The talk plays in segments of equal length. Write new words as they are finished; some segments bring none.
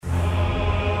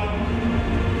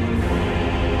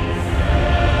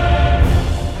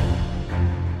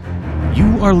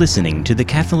are listening to the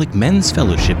Catholic Men's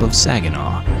Fellowship of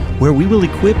Saginaw, where we will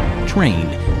equip, train,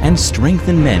 and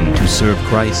strengthen men to serve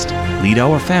Christ, lead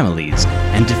our families,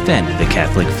 and defend the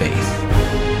Catholic faith.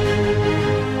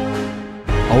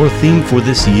 Our theme for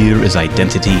this year is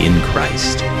Identity in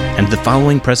Christ, and the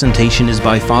following presentation is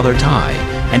by Father Ty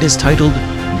and is titled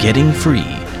Getting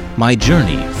Free, My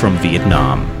Journey from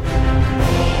Vietnam.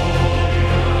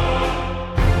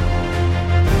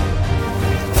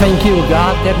 Thank you,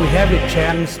 God, that we have a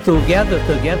chance to gather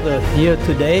together here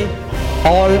today.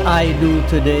 All I do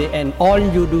today and all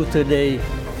you do today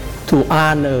to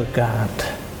honor God,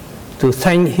 to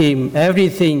thank Him,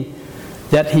 everything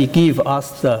that He gives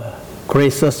us the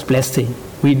gracious blessing.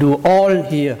 We do all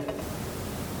here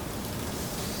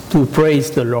to praise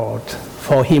the Lord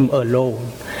for Him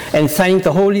alone. And thank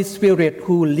the Holy Spirit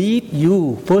who lead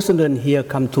you personally here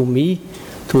come to me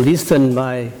to listen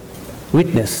my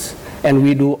witness. And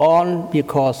we do all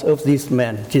because of this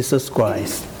man, Jesus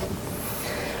Christ.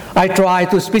 I try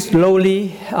to speak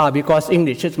slowly because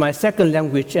English is my second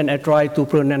language, and I try to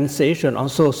pronunciation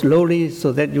also slowly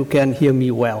so that you can hear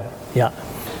me well. Yeah.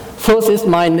 First is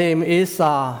my name is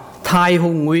Thai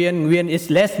Hung Nguyen. Nguyen is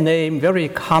last name, very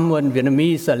common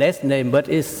Vietnamese last name, but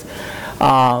it's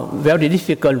very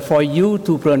difficult for you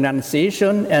to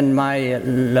pronunciation. And my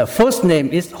first name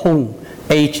is Hung,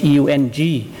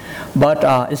 H-U-N-G. But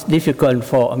it's difficult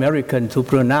for American to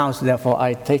pronounce, therefore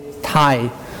I take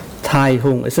Thai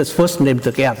Hung. It's his first name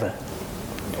together.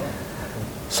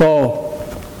 So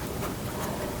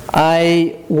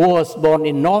I was born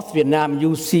in North Vietnam.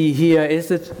 You see here is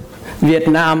that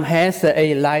Vietnam has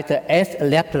a letter S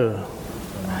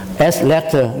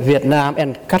letter, Vietnam,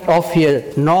 and cut off here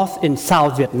North and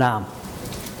South Vietnam.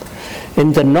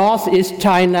 In the north is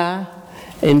China,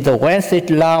 in the west is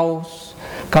Laos,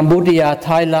 Cambodia,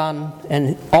 Thailand,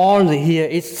 and all here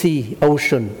is sea,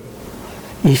 ocean.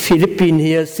 In Philippines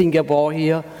here, Singapore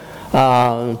here,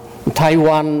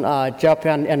 Taiwan,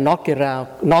 Japan, and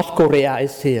North Korea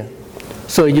is here.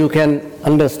 So you can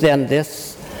understand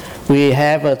this. We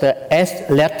have the S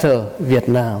letter,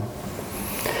 Vietnam.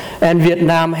 And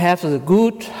Vietnam has a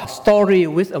good story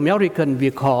with American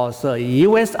because the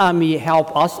U.S. Army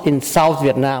helped us in South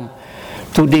Vietnam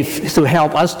to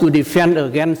help us to defend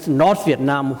against North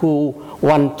Vietnam, who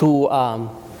want to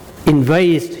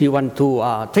invade, he want to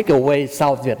take away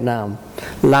South Vietnam,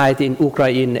 like in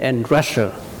Ukraine and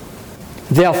Russia.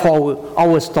 Therefore,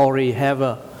 our story have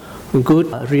a good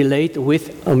relate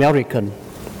with American.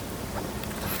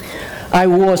 I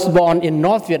was born in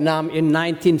North Vietnam in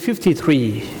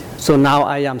 1953, so now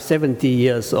I am 70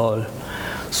 years old.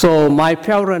 So my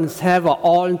parents have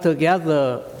all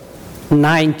together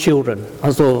 9 children.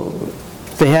 Also,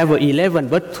 they have 11,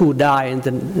 but 2 died,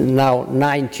 and now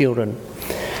 9 children.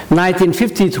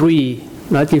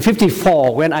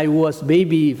 1954, when I was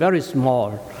baby, very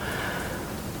small,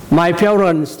 my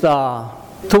parents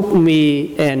took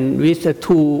me and with the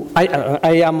 2.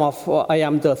 I am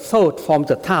the third from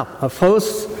the top.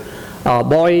 First,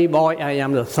 boy, I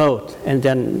am the third, and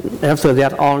then after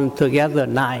that, all together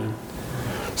 9.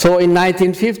 So in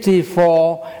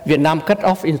 1954, Vietnam cut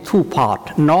off in 2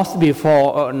 parts. North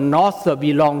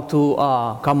belonged to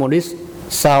communist,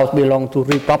 South belonged to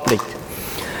republic.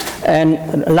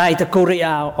 And like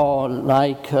Korea or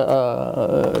like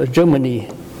Germany.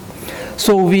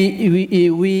 So we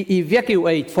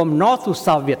evacuate from North to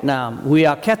South Vietnam. We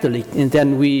are Catholic, and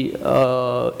then we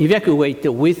evacuate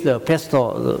with the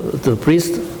pastor, the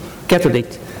priest, Catholic.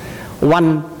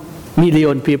 1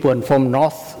 million people from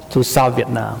North to South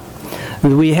Vietnam.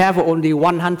 We have only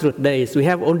 100 days. We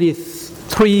have only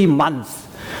 3 months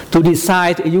to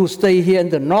decide you stay here in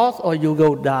the north or you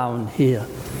go down here.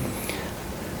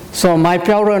 So my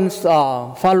parents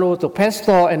follow the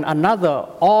pastor and another,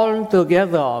 all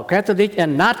together, Catholic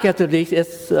and not Catholic,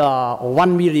 is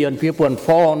 1 million people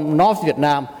from North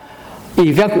Vietnam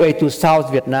evacuate to South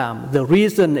Vietnam. The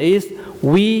reason is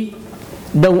we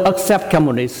don't accept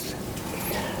communists.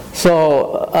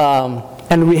 So,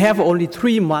 and we have only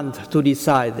 3 months to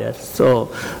decide that. So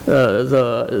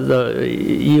the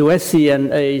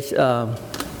USCNA,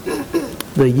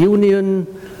 the union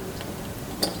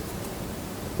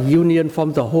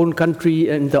from the whole country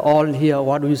and all here,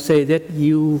 what do you say that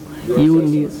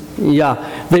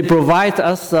they provide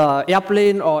us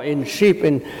airplane or in ship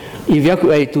and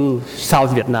evacuate to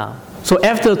South Vietnam. So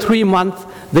after 3 months,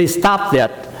 they stopped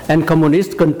that. And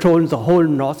communists control the whole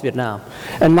North Vietnam.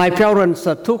 And my parents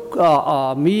took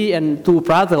me and 2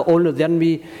 brothers older than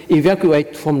me,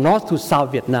 evacuate from North to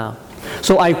South Vietnam.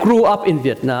 So I grew up in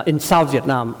Vietnam, in South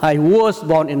Vietnam. I was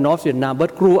born in North Vietnam,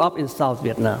 but grew up in South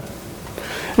Vietnam.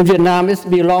 And Vietnam is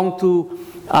belong to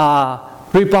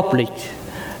Republic.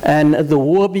 And the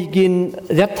war began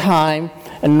that time,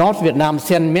 and North Vietnam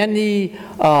sent many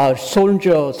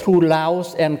soldiers through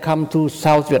Laos and come to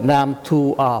South Vietnam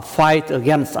to fight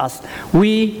against us.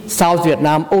 We, South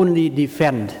Vietnam, only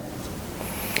defend.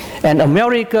 And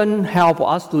American help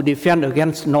us to defend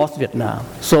against North Vietnam.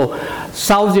 So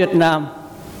South Vietnam.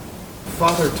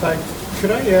 Father Ty, could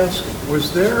I ask,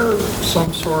 was there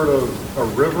some sort of a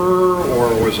river,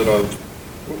 or was it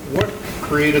what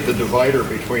created the divider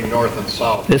between North and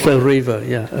South? It's a river,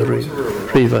 yeah, a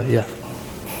river, yeah.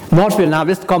 North Vietnam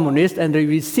is communist, and they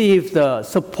received the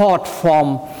support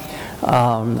from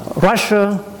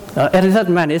Russia, at that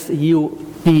time it's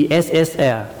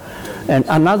USSR, and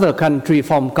another country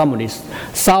from communist.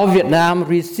 South Vietnam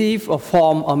received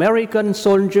from American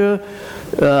soldier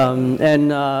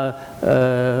and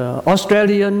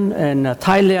Australian and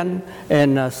Thailand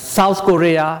and South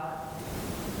Korea,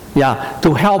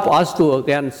 to help us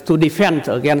to defend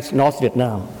against North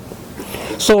Vietnam.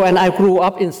 So, and I grew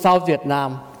up in South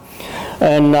Vietnam,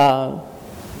 and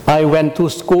I went to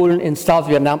school in South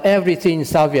Vietnam. Everything in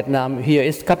South Vietnam here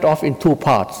is cut off in two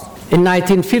parts. In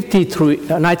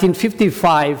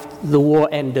 1955, the war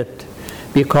ended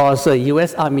because the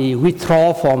U.S. Army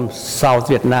withdrew from South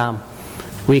Vietnam.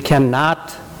 We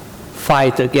cannot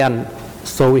fight again,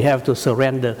 so we have to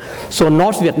surrender. So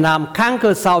North Vietnam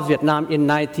conquered South Vietnam in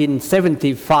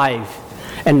 1975,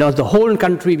 and the whole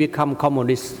country became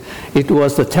communist. It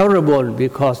was terrible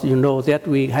because you know that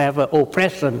we have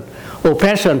oppression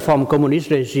from communist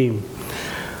regime.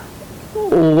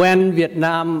 When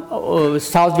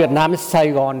South Vietnam,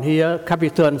 Saigon here,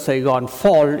 capital Saigon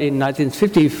fall in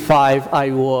 1955,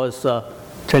 I was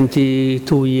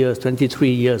 23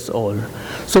 years old.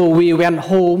 So we went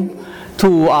home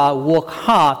to work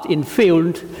hard in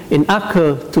field, in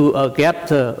acre to get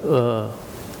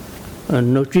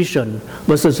nutrition.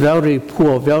 But it's very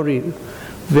poor,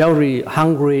 very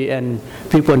hungry, and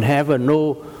people have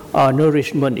no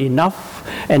nourishment enough.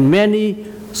 And many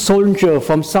soldiers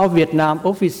from South Vietnam,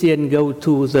 officials, go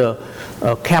to the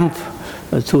camp,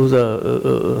 to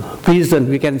the prison,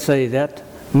 we can say that,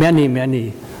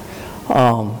 many.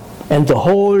 And the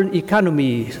whole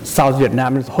economy, South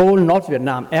Vietnam, the whole North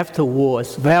Vietnam after war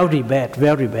is very bad.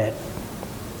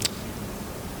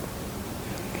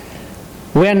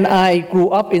 When I grew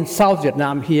up in South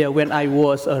Vietnam here, when I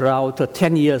was around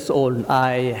 10 years old,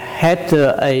 I had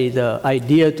the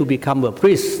idea to become a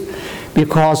priest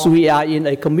because we are in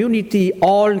a community,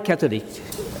 all Catholic,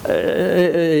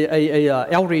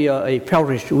 a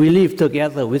parish. We live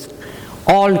together with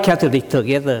all Catholic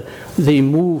together. We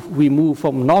move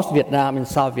from North Vietnam and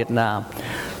South Vietnam.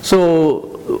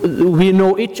 So we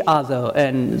know each other,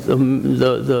 and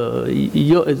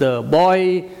the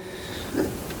boy,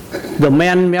 the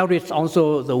man marries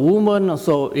also the woman.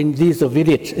 So in this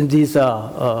village, in this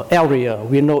area,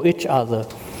 we know each other.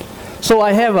 So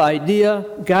I have an idea.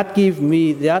 God gave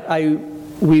me that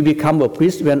we become a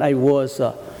priest when I was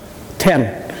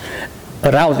 10,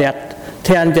 around that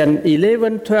 10, then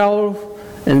 11, 12,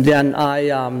 and then I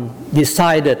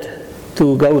decided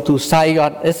to go to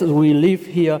Saigon. As we live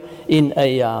here in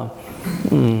a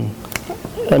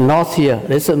north here.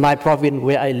 This is my province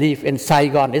where I live in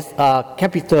Saigon. It's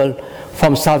capital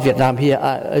from South Vietnam here.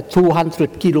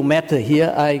 200 kilometers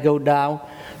here. I go down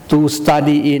to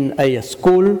study in a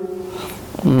school,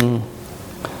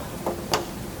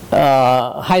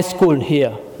 high school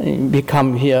here.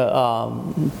 Become here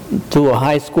to a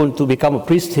high school to become a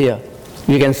priest here.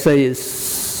 You can say it's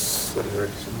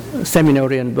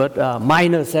seminarian, but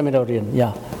minor seminarian,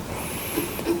 yeah.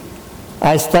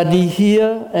 I study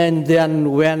here, and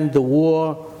then when the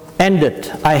war ended,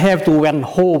 I have to went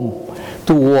home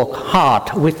to work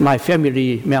hard with my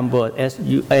family member, as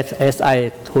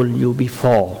I told you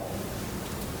before.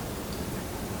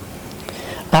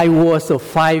 I was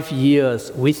 5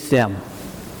 years with them,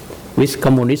 with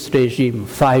communist regime,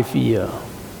 5 years,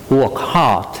 work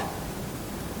hard.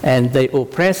 And they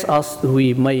oppress us.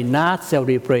 We may not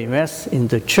celebrate Mass in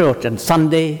the church on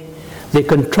Sunday. They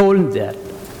control that.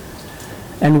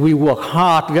 And we work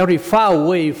hard, very far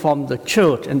away from the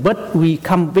church. But we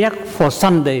come back for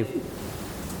Sunday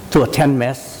to attend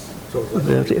Mass, So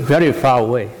very far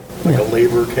away. like a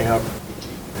labor camp,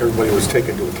 everybody was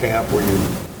taken to a camp where you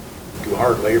do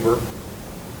hard labor.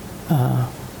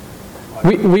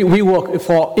 We work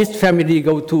for each family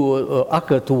go to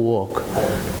acre to work.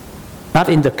 Not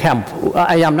in the camp.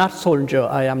 I am not soldier.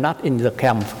 I am not in the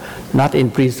camp, not in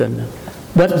prison.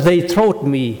 But they told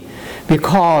me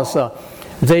because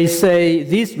they say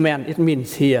this man, it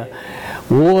means here,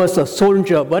 was a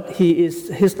soldier, but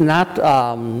he's not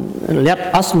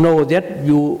let us know that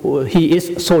he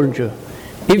is soldier.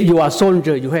 If you are a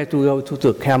soldier, you have to go to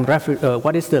the camp.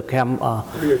 What is the camp?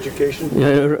 Re-education?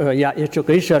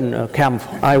 Education camp.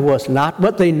 I was not,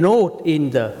 but they note in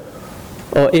the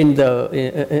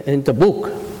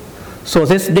book. So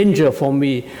that's danger for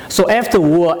me. So after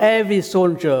war, every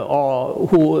soldier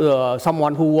or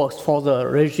someone who works for the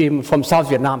regime from South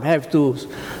Vietnam have to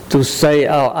say,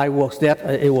 "Oh, I was that.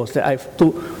 I was that." I have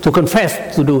to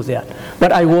confess to do that,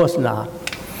 but I was not.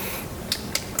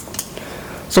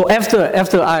 So after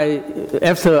I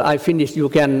finish, you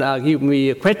can give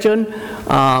me a question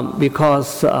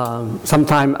because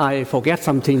sometimes I forget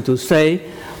something to say.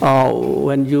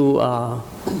 When you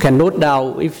can note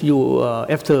down, if you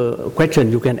after a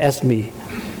question you can ask me,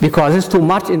 because it's too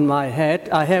much in my head.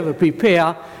 I have a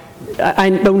prepare. I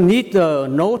don't need the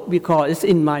note because it's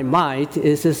in my mind.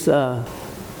 It's just,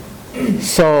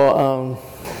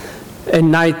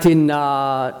 in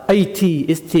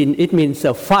 1980, it means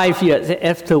 5 years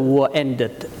after war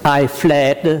ended, I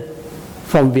fled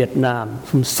from Vietnam,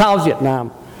 from South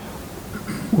Vietnam.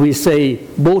 We say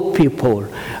boat people.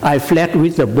 I fled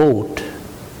with the boat.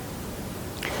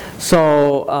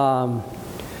 So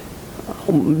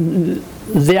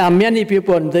there are many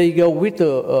people, they go with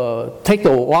take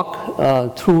a walk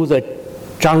through the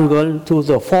jungle, to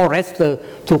the forest,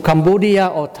 to Cambodia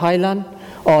or Thailand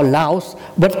or Laos.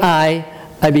 But I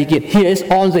begin, here is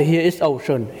ocean, here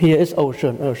is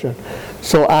ocean.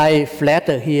 So I fled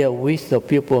here with the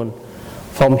people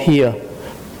from here.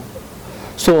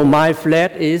 So my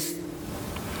flat is,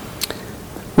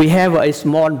 we have a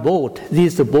small boat.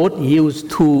 This is a boat used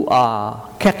to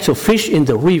catch a fish in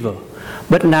the river.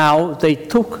 But now they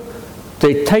take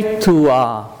to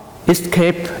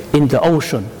escape in the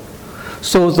ocean.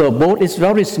 So the boat is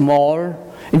very small.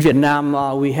 In Vietnam,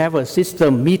 we have a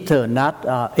system meter, not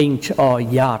inch or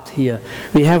yard here.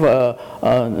 We have a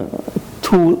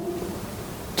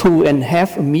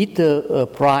 2.5 meter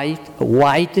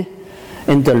wide,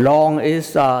 and the long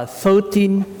is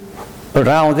 13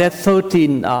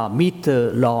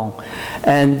 meter long.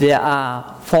 And there are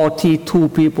 42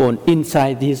 people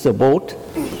inside this boat.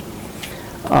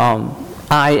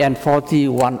 I and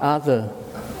 41 other.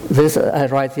 This I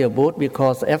write here boat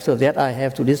because after that I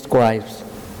have to describe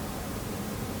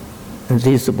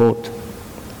this boat.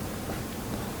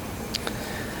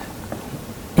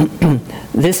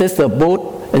 This is the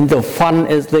boat. And the fun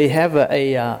is they have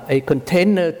a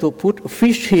container to put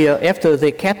fish here after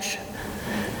they catch.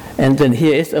 And then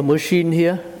here is a machine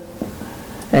here.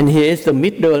 And here is the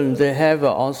middle. They have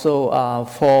also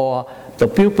for the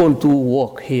people to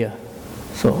work here.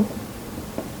 So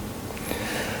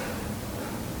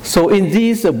in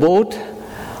this boat,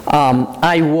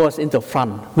 I was in the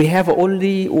front. We have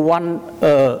only one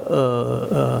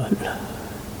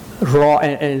raw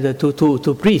and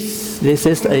to breathe. This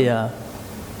is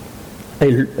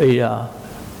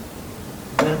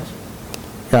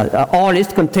all is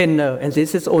container, and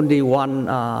this is only one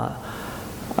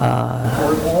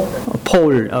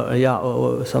pole,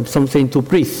 or something to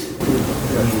breathe.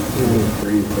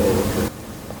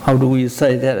 How do we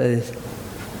say that?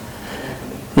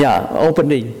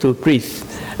 Opening to breathe.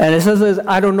 And it says,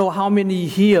 I don't know how many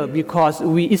here because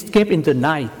we escaped in the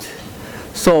night.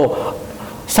 So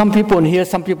some people here,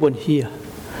 some people here.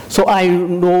 So I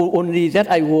know only that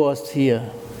I was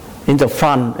here in the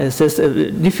front. It's just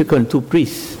difficult to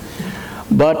breathe.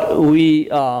 But we,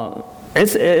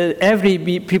 every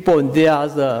people, there are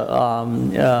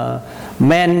the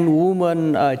men,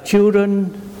 women,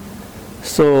 children.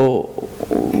 So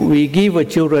we give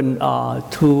children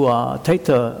to take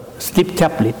the sleep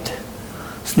tablet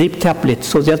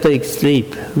so that they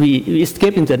sleep. We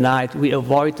escape in the night. We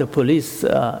avoid the police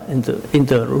in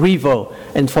the river,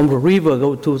 and from the river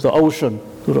go to the ocean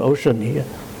here.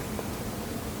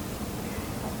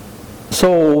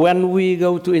 So when we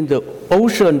go to in the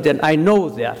ocean, then I know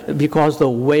that because the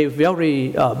wave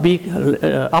very big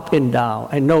up and down.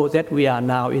 I know that we are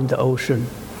now in the ocean.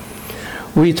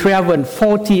 We travel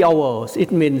 40 hours.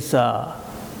 It means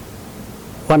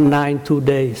 1 night, 2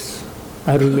 days.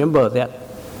 I remember that.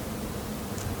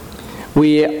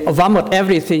 We vomit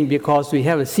everything because we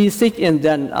have a seasick, and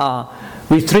then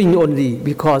we drink only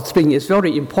because drinking is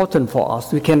very important for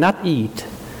us. We cannot eat.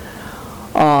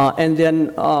 And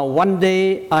then one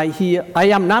day I hear, I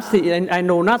am nothing, and I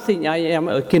know nothing. I am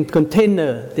a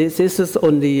container. This is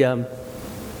only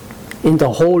in the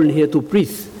hole here to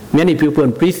breathe. Many people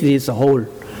breathe this hole.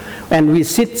 And we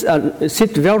sit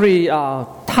very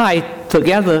tight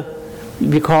together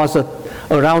because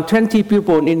around 20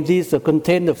 people in this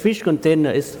container, fish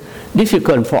container, is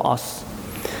difficult for us.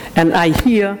 And I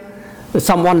hear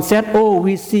someone said, oh,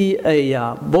 we see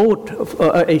a boat,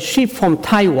 a ship from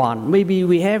Taiwan. Maybe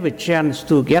we have a chance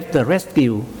to get the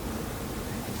rescue.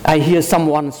 I hear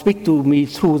someone speak to me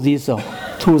through this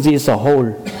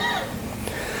hole.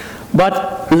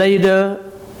 But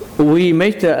later, we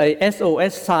make a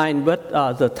SOS sign, but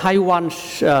the Taiwan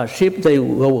ship, they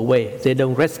go away. They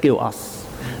don't rescue us.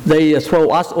 They throw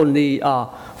us only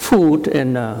food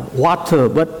and water,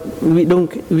 but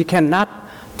we cannot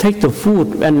take the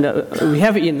food, and we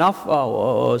have enough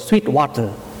sweet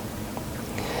water.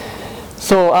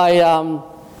 So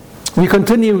we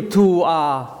continue to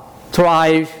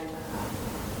drive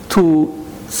to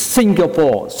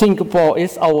Singapore. Singapore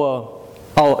is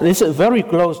this is very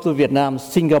close to Vietnam.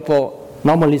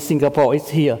 Normally Singapore is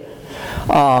here.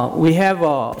 We have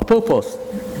a purpose.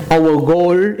 Our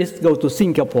goal is to go to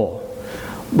Singapore.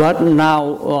 But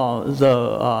now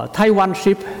the Taiwan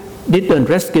ship didn't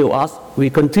rescue us. We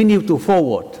continue to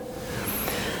forward.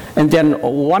 And then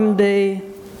one day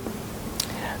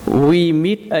we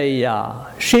meet a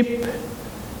ship,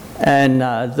 and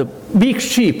the big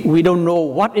ship, we don't know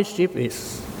what a ship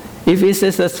is. If it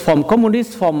is from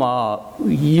communists from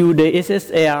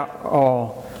UdSSR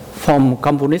or from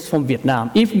communists from Vietnam,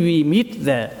 if we meet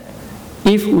them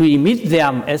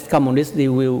as communists, they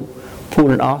will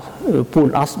pull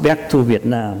us back to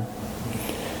Vietnam.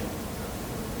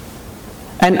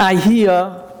 And I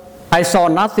saw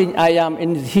nothing.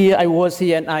 I was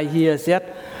here, and I hear said,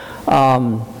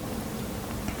 oh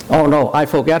no, I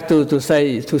forgot to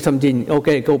say to something.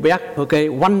 Okay, go back. Okay,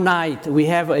 one night we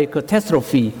have a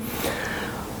catastrophe.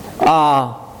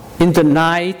 In the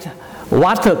night,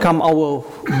 water come our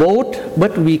boat,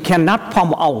 but we cannot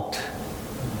pump out.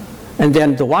 And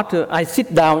then the water, I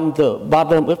sit down the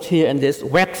bottom up here, and there's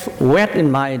wet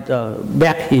in my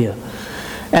back here.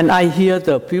 And I hear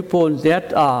the people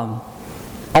that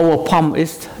our pump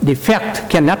is defect,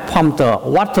 cannot pump the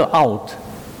water out.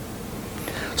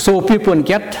 So people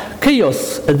get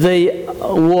chaos. They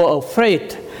were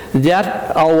afraid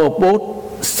that our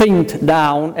boat sink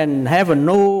down and have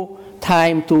no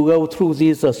time to go through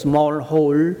this small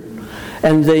hole,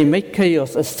 and they make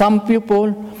chaos. Some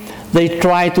people, they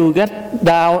try to get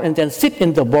down and then sit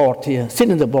in the boat here,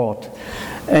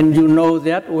 And you know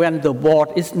that when the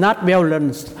boat is not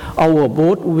balanced, our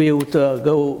boat will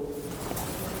go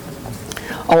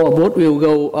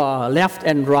left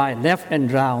and right,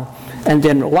 and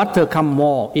then water come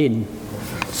more in.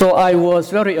 So I was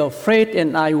very afraid,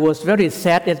 and I was very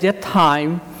sad at that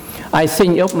time. I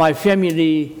think of my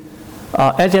family.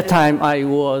 At that time, I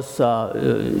was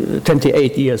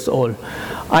 28 years old.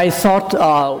 I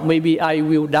thought maybe I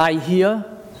will die here,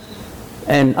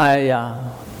 and I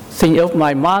think of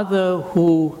my mother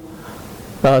who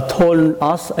told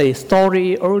us a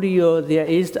story earlier. There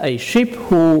is a ship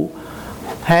who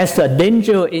has a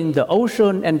danger in the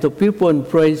ocean, and the people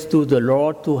prays to the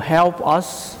Lord to help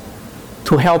us,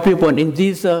 to help people in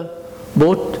this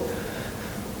boat.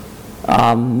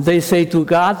 They say to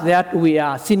God that we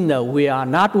are sinners, we are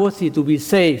not worthy to be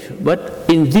saved. But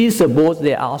in this boat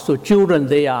there are also children,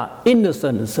 they are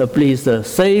innocent. So please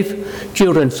save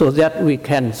children so that we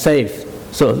can save.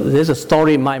 So this is a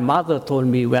story my mother told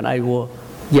me when I was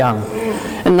young.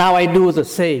 And now I do the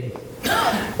same.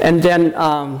 And then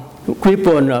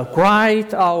people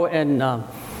cried out and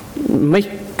make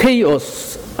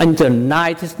chaos in the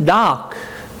night. It's dark.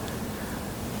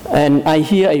 And I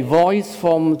hear a voice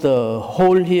from the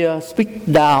hole here speak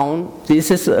down. This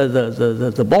is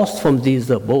the boss from this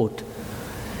boat.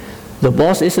 The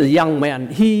boss is a young man.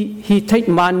 He take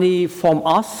money from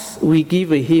us. We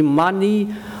give him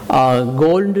money,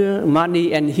 gold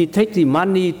money, and he take the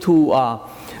money to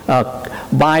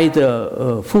buy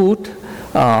the food,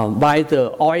 buy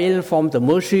the oil from the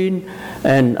machine,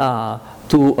 and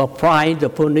to apply the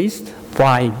police,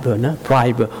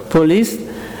 police.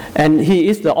 And he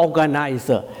is the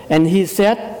organizer. And he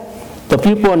said, the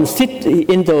people sit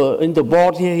in the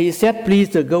boat here. He said, please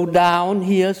go down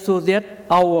here so that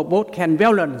our boat can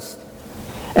balance.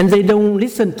 And they don't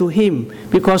listen to him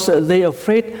because they are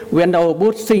afraid when our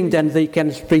boat sinks, then they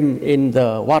can spring in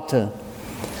the water.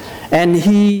 And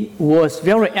he was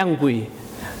very angry.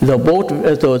 The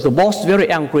boss very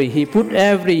angry. He put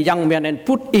every young man and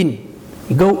put in.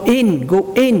 Go in.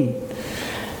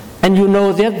 And you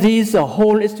know that this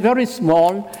hole is very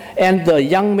small, and the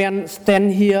young man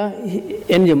stand here.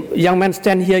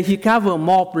 He cover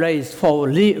more place for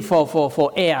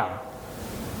air.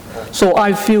 So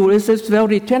I feel this is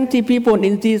very 20 people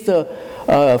in this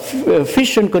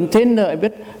fishing container.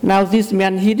 But now this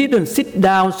man, he didn't sit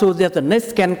down so that the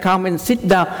next can come and sit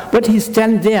down, but he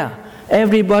stand there.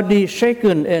 Everybody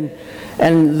shaken, and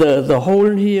And the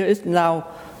hole here is now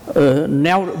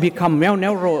become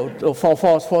narrow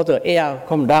for the air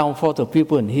come down for the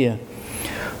people in here.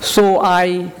 So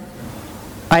I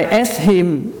asked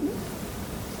him,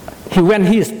 when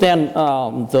he stand,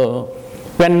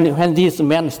 when this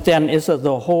man stand,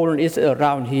 the hole is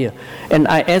around here, and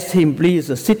I asked him,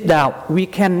 please sit down. We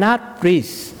cannot breathe.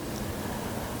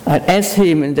 I asked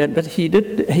him, and then, but he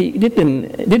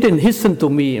didn't listen to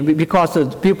me because the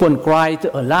people cried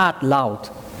a lot loud.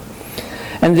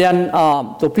 And then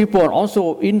the people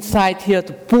also inside here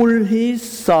to pull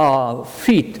his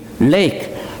leg,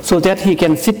 so that he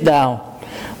can sit down.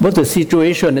 But the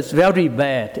situation is very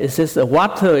bad. It's just the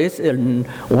water is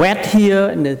wet here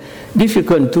and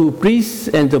difficult to breathe,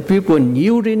 and the people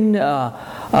urine,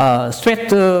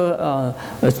 sweater,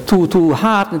 too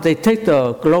hard, and they take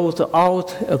the clothes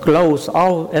out,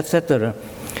 etc.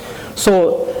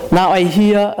 So now I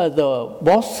hear the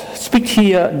boss speak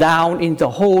here down in the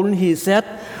hole. He said,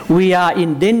 "We are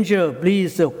in danger.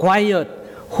 Please quiet.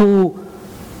 Who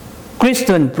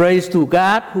Christian prays to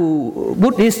God, who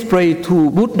Buddhist pray to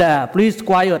Buddha, please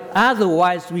quiet,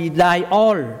 otherwise we die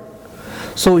all."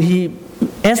 So he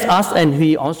asked us, and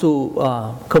he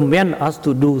also command us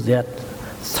to do that,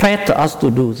 threat us to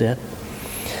do that.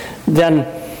 Then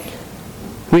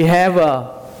we have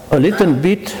a little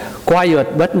bit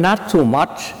quiet, but not too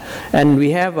much, and we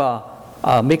have a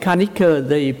mechanical,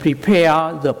 they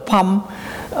prepare the pump.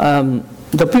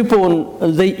 The people,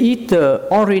 they eat the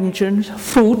orange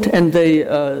fruit, and they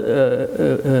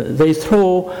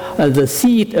throw the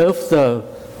seed of the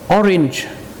orange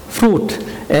fruit,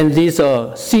 and these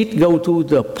seed go to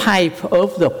the pipe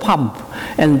of the pump,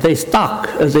 and they stuck.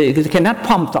 They cannot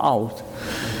pump out.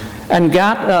 And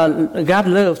God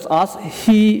loves us.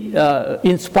 He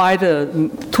inspired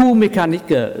two mechanics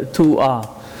to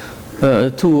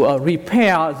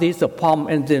repair this pump,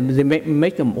 and they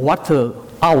make them water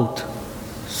out.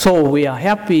 So we are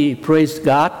happy, praise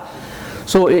God.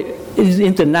 So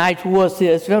in the night was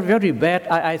it's very, very bad.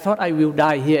 I thought I will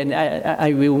die here, and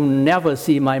I will never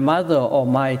see my mother or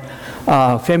my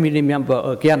family member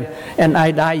again. And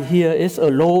I die here is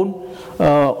alone.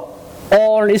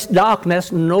 All is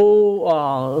darkness,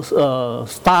 no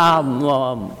star,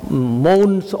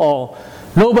 moons, or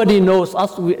nobody knows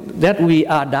us that we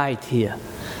are died here.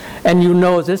 And you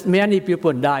know this, many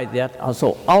people died there.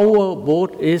 Also, our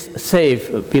boat is safe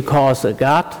because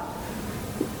God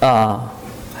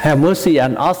have mercy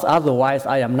on us. Otherwise,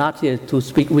 I am not here to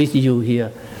speak with you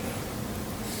here.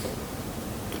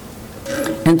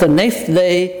 And the next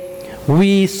day,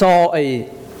 we saw there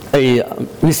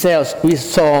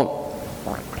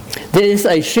is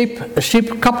a ship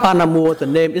Kap Anamur. The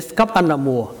name is Kap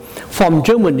Anamur. From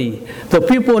Germany. The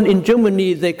people in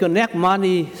Germany, they connect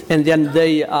money, and then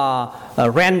they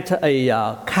rent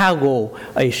a cargo,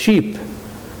 a ship,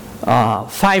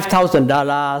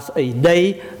 $5,000 a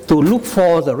day to look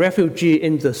for the refugee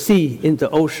in the sea, in the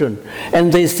ocean.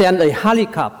 And they send a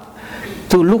helicopter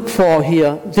to look for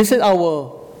here. This is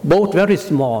our boat, very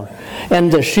small,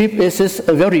 and the ship is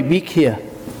very big here.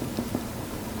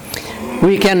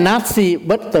 We cannot see,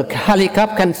 but the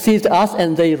helicopter can see us,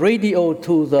 and they radio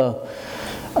to the.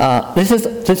 This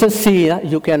is sea.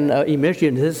 You can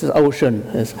imagine this is ocean.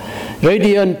 It's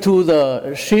radio to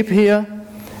the ship here,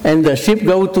 and the ship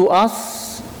go to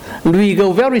us. We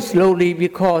go very slowly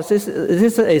because this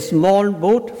is a small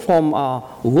boat from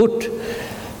wood,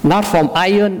 not from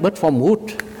iron, but from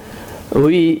wood.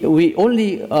 We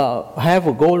only have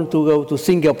a goal to go to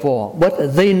Singapore,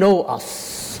 but they know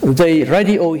us. They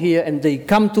radio here, and they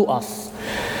come to us.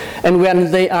 And when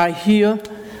they are here,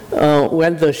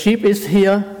 when the ship is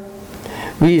here,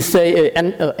 we say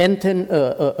antenna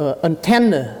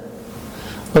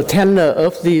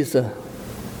of these.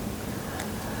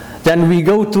 Then we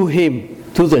go to him,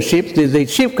 to the ship. The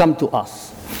ship come to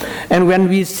us. And when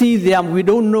we see them, we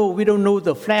don't know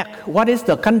the flag. What is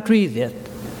the country that?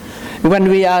 When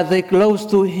we are they close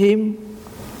to him,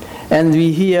 and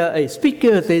we hear a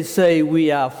speaker, they say,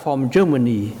 "We are from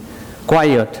Germany.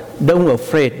 Quiet, don't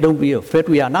be afraid.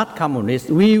 We are not communists.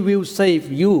 We will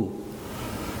save you."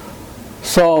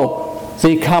 So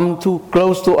they come too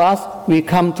close to us. We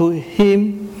come to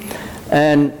him,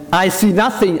 and I see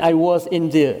nothing. I was in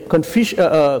the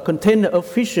container of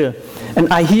fish,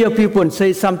 and I hear people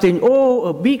say something. "Oh,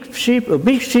 a big ship, a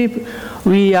big ship.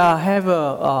 We have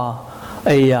a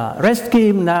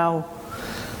rescue now."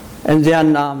 And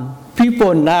then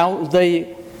people now, they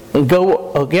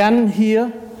go again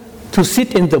here to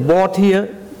sit in the boat here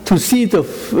to see the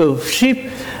ship,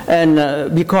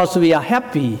 and because we are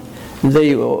happy,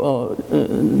 they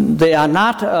are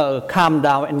not calm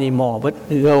down anymore, but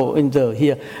go into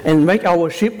here and make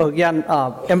our ship again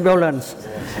ambulance.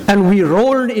 And we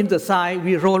roll in the side.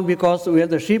 We roll because we have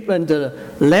the ship on the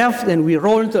left, and we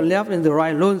roll to the left and the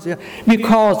right.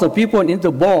 Because the people in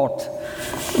the boat,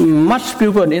 much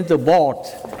people in the boat,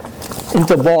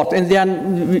 and they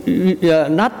are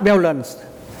not balanced.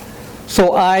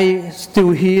 So I still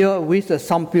here with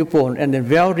some people, and it's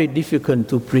very difficult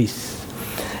to breathe.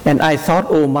 And I thought,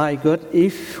 oh my God,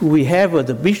 if we have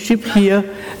the big ship here,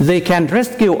 they can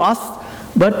rescue us,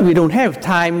 but we don't have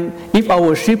time. If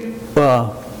our ship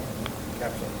trapped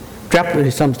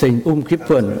or something,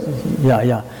 umkippen,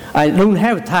 I don't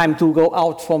have time to go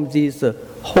out from this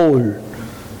hole.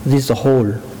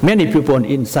 Many people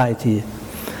inside here.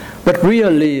 But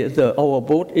really, our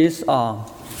boat is,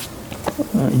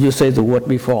 you say the word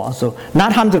before, so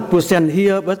not 100%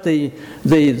 here, but they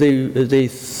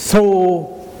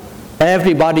throw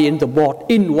everybody in the boat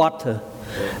in water.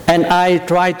 And I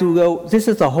try to go, this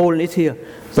is the hole is here.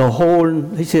 The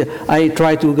hole is here. I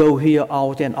try to go here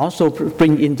out and also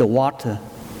bring in the water.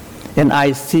 And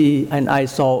I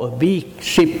saw a big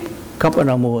ship, couple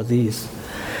of more of these.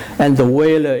 And the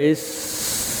whaler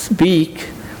is big,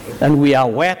 and we are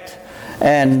wet.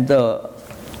 And the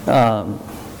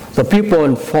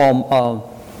people from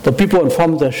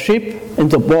the ship, in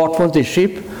the boat from the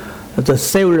ship, the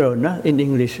sailor, in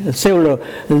English, the sailor,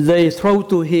 they throw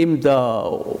to him the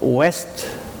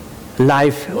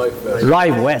life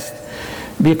vest,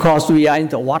 because we are in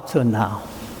the water now.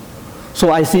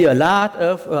 So I see a lot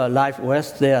of life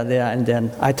vests there, and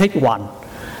then I take one.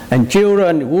 And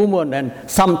children, women, and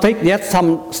some take that,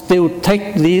 some still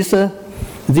take this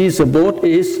boat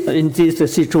is in this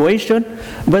situation,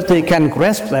 but they can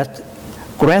grasp that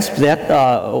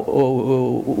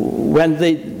when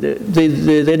they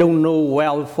don't know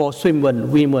well for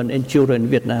swimming, women and children in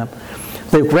Vietnam.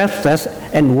 They grasp that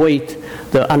and wait.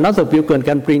 Another people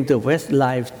can bring the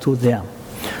Westlife to them.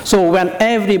 So when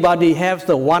everybody has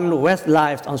the one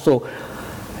Westlife, also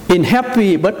in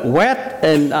happy but wet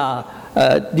and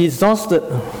disaster,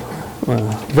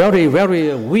 very,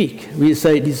 very weak, we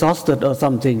say disaster or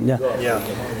something.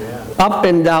 Up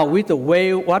and down with the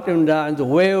whale, up and down the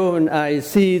whale, and I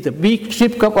see the big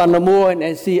ship come on the moor, and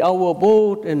I see our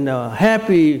boat, and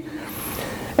happy.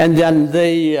 And then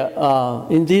they,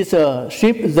 in this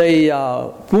ship, they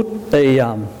put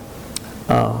a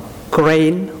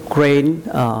crane.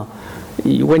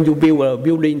 When you build a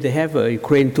building, they have a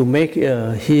crane to make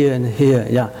here and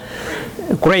here,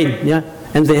 crane,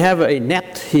 And they have a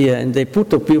net here, and they put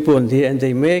the people in here, and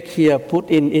they make here, put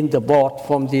in the boat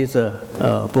from this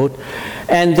boat.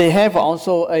 And they have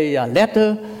also a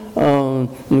ladder.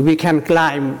 We can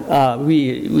climb,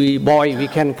 we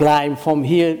can climb from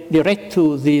here direct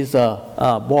to this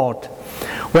boat.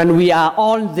 When we are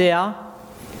all there,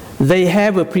 they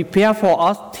have prepared for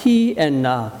us tea and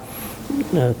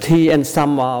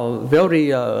some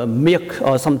very milk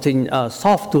or something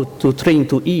soft to drink,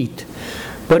 to eat.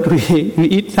 But we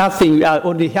eat nothing. We are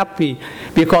only happy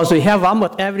because we have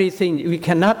almost everything. We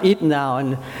cannot eat now,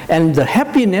 and the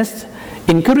happiness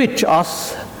encourages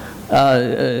us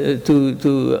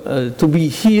to be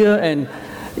here. And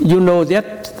you know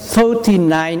that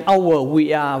 39 hours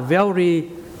we are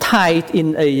very tight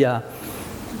in a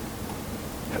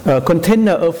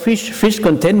container of fish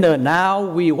container. Now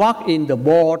we walk in the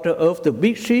border of the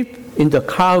big ship in the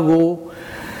cargo.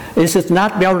 This is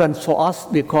not balanced for us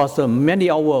because many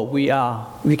hours we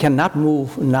cannot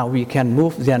move. Now we can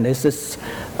move, then this is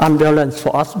unbalanced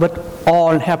for us, but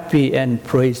all happy and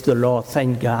praise the Lord,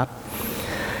 thank God.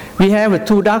 We have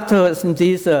two doctors in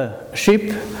this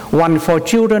ship, one for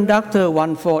children doctor,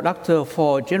 one for doctor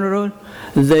for general.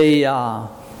 They how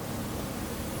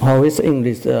is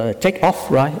English? Take off,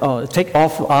 right? Take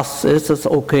off us, this is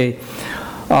okay.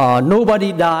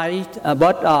 Nobody died,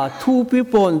 but two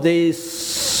people, they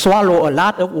swallow a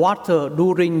lot of water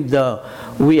during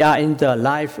we are in the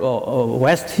life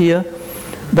west here,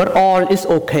 but all is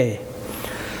okay.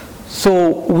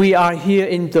 So we are here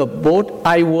in the boat.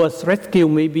 I was rescued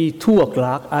maybe 2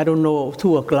 o'clock, I don't know,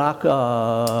 2 o'clock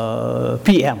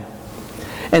p.m.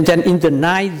 And then in the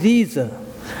night, this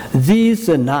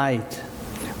night,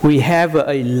 we have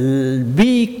a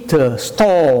big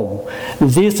storm.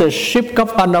 This ship Cap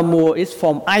Anamur is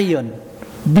from iron,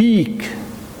 big.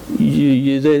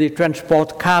 They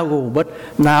transport cargo, but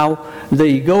now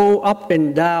they go up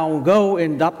and down,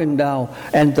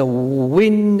 and the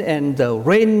wind and the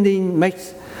raining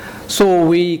makes, so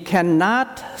we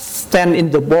cannot stand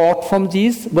in the boat from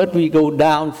this, but we go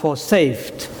down for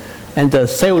safe. And the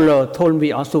sailor told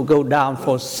me also go down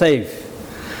for safe.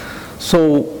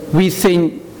 So we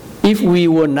think if we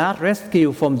were not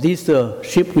rescued from this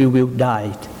ship, we will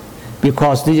die.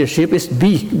 Because this ship is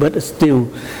big, but still.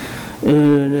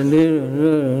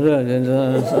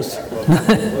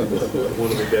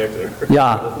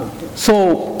 Yeah.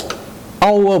 So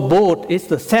our boat is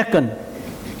the second.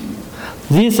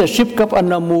 This ship Cap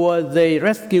Anamur, they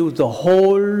rescued the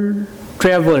whole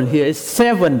travel here. It's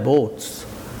 7 boats.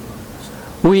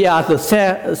 We are the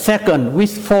second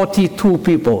with 42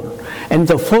 people. And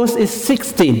the first is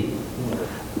 16.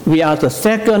 We are the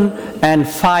second, and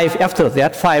 5 after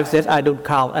that. 5 that I don't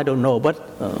count, I don't know. But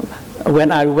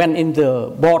when I went in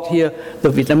the boat here, the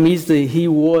Vietnamese, he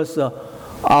was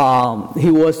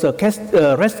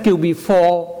rescued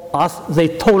before us. They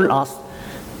told us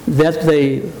that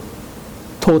they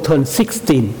total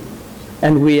 16,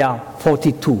 and we are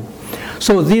 42.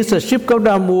 So this ship Cap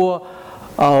Anamur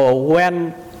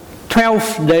went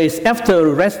 12 days after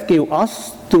rescue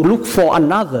us to look for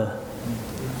another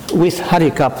with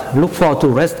Harikap, look for to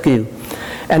rescue.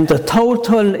 And the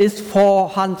total is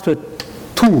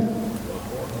 402.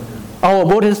 Our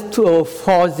boat is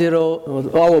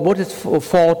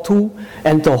 42,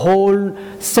 and the whole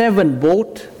 7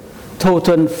 boat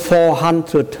total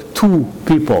 402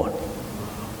 people.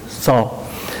 So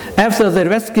after they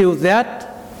rescued that,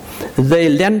 they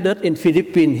landed in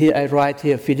Philippines. Here I write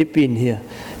here, Philippines here.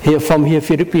 Here from here,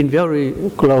 Philippines very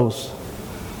close.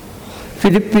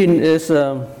 Philippines is,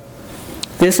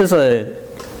 this is a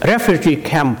refugee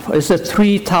camp. It's a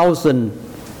 3,000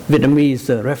 Vietnamese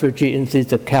refugee in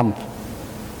this camp.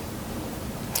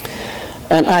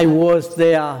 And I was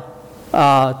there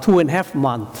 2.5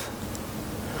 months.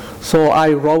 So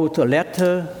I wrote a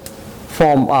letter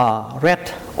from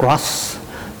Red Cross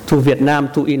to Vietnam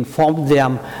to inform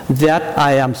them that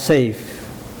I am safe.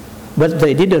 But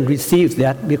they didn't receive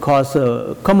that because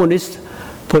communist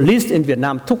police in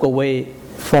Vietnam took away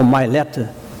from my letter.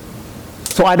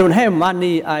 So I don't have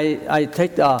money. I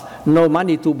take no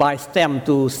money to buy stamp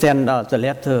to send the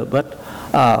letter, but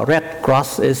Red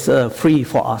Cross is free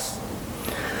for us.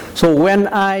 So when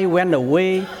I went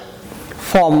away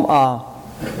from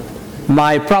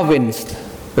my province,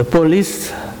 the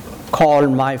police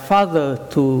called my father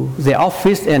to the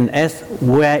office and asked,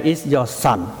 "Where is your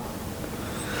son?"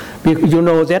 You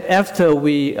know that after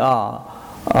we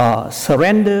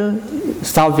surrender,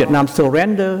 South Vietnam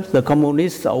surrender, the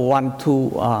communists want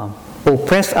to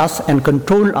oppress us and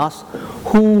control us.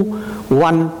 Who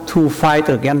want to fight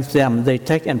against them, they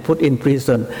take and put in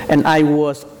prison. And I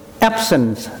was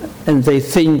absent, and they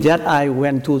think that I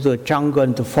went to the jungle,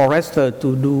 the forest, to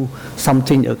do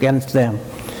something against them.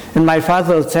 And my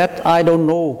father said, "I don't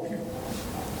know."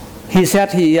 He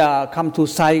said he come to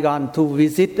Saigon to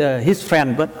visit his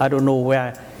friend, but I don't know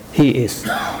where he is.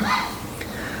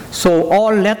 So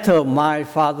all later, my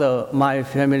father, my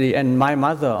family, and my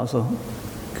mother also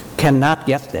cannot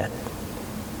get that.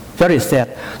 Very sad.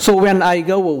 So when I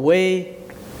go away,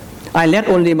 I let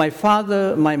only my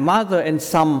father, my mother, and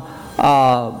some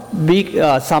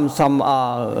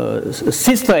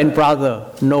sister and brother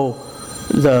know.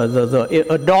 The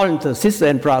adult sister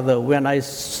and brother, when I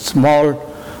small,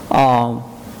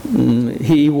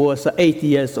 he was 8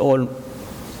 years old.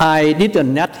 I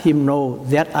didn't let him know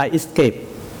that I escaped,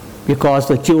 because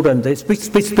the children, they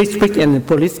speak, and the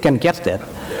police can get that.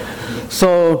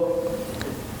 So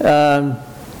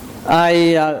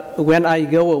when I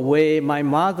go away, my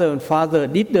mother and father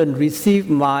didn't receive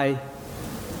my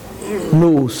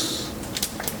news.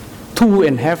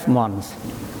 2.5 months.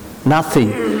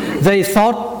 Nothing. They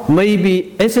thought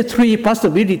maybe it's a 3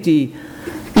 possibility: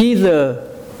 either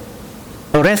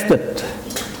arrested,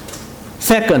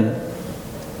 second,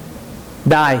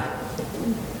 die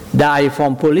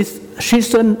from police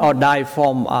station, or die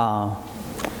from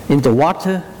in the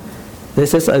water.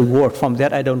 This is a word from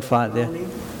that I don't find there.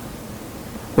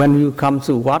 When you come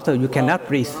to water, you cannot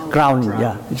breathe. Drowning,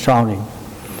 yeah, drowning.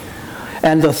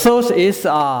 And the third is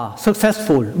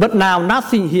successful, but now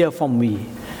nothing here from me.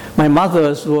 My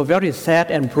mothers were very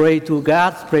sad and pray to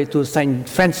God, pray to Saint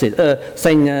Francis,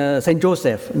 Saint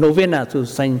Joseph, novena to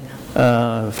Saint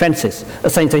Francis,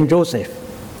 Saint Joseph.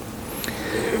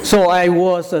 So I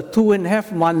was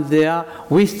 2.5 months there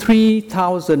with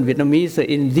 3,000 Vietnamese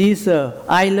in this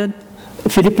island.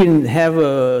 Philippines have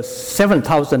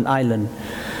 7,000 islands.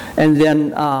 And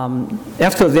then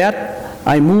after that,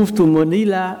 I moved to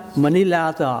Manila.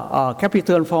 Manila, the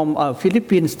capital from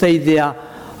Philippines, stayed there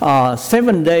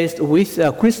 7 days with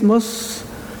Christmas,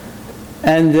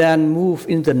 and then moved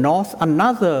in the north,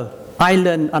 another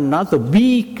island, another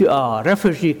big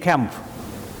refugee camp.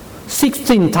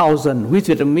 16,000 with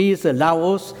Vietnamese,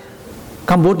 Laos,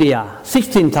 Cambodia,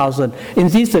 16,000. In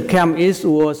this camp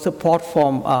was support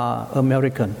from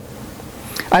American.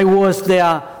 I was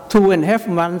there 2.5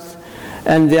 months,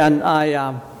 and then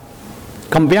I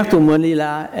come back to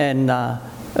Manila and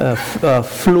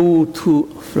flew to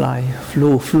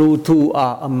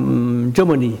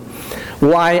Germany.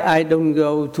 Why I don't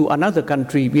go to another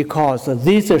country? Because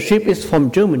this ship is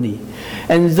from Germany,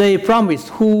 and they promised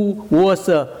who was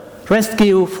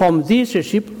rescued from this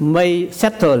ship may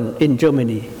settle in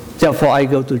Germany. Therefore, I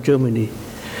go to Germany.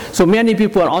 So many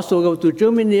people also go to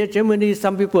Germany. Germany,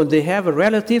 some people, they have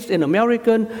relatives in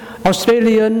American,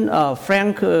 Australian,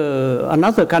 French,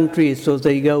 another country, so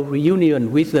they go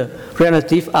reunion with the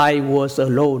relative. I was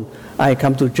alone. I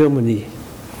come to Germany.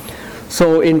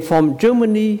 So from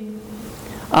Germany,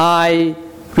 I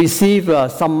received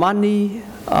some money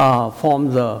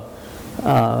from the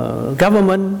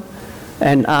government,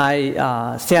 and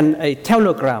I sent a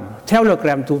telegram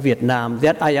to Vietnam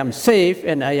that I am safe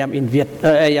and I am in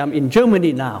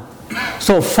Germany now.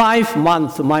 So 5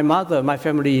 months, my mother, my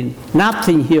family,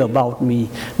 nothing hear about me.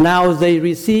 Now they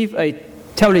receive a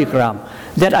telegram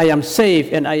that I am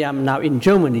safe and I am now in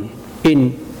Germany,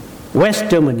 in West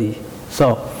Germany.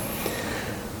 So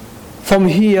from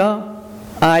here,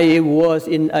 I was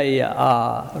in a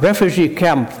refugee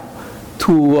camp.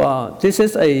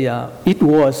 It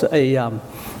was a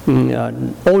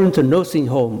old nursing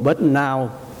home, but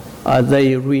now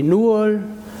they renewal,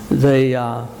 they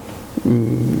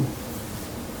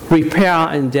repair,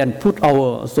 and then put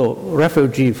our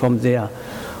refugee from there.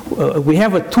 We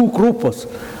have 2 groups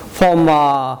from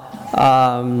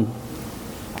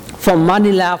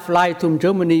Manila fly to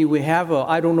Germany. We have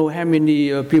I don't know how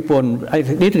many people, I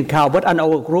didn't count, but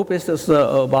our group is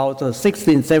about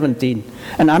 16, 17.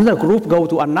 And another group go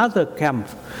to another camp.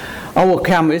 Our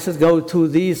camp is go to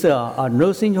this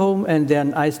nursing home, and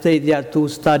then I stay there to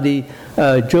study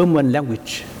German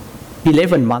language,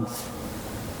 11 months.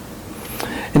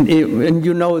 And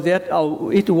you know that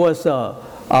it was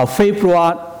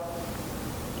February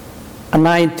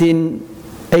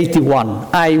 1981.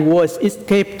 I was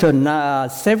escaped on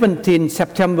 17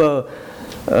 September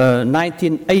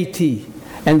 1980,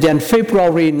 and then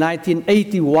February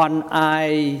 1981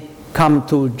 I come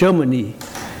to Germany.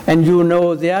 And you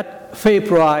know that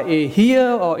February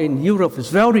here or in Europe is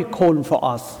very cold for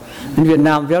us. In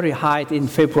Vietnam, very high in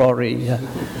February. Yeah.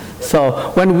 So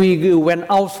when we went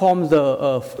out from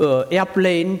the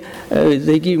airplane,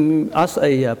 they give us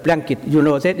a blanket. You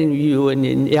know that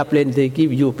in airplane they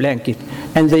give you a blanket,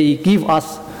 and they give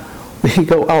us. We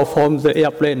go out from the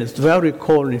airplane. It's very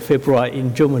cold in February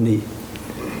in Germany.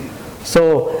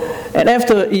 So, and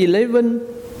after 11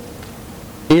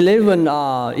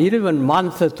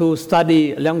 months to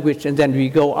study language, and then we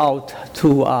go out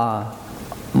to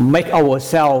make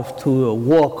ourselves to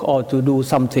work or to do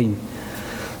something.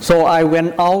 So I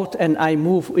went out and I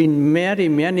moved in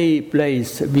many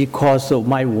places because of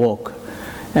my work.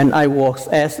 And I work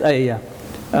as a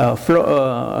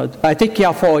I take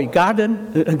care for a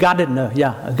gardener.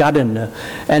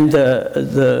 And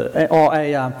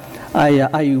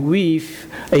I weave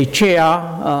a chair.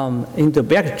 In the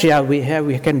back chair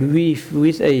we can weave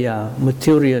with a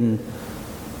material.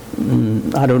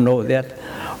 I don't know that.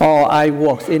 Or I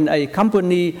work in a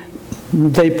company.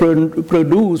 They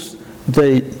produce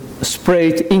the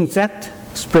spray insect.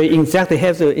 They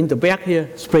have in the back here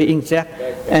spray insect,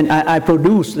 and I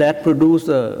produce.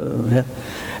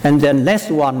 And then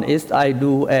last one is I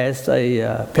do as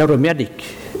a paramedic,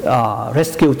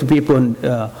 rescue to people in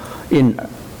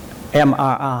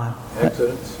MRR.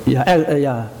 Accidents?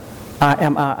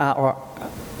 MRR or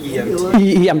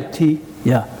EMT. EMT.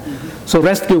 Yeah. So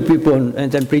rescue people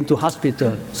and then bring to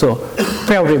hospital. So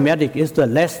paramedic is the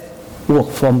last work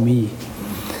for me.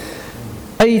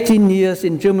 18 years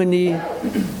in Germany.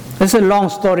 It's a long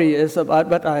story,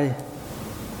 but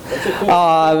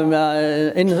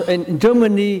in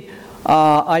Germany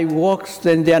I worked,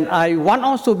 and then I want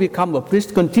also become a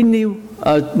priest, continue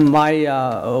my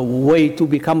way to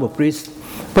become a priest.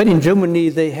 But in Germany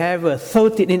they have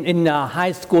 13, in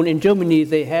high school in Germany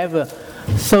they have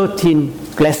 13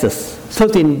 classes,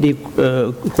 13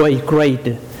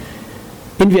 grade.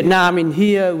 In Vietnam, in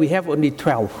here, we have only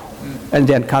 12, and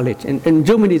then college. In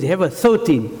Germany, they have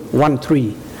 13.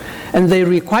 And they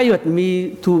required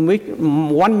me to make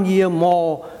 1 year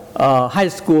more high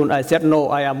school. I said, no,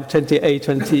 I am 28,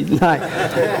 29.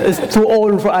 It's too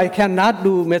old, I cannot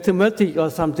do mathematics or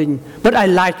something. But I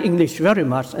like English very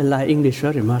much.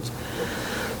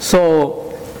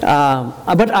 So,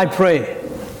 but I pray.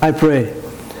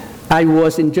 I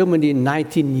was in Germany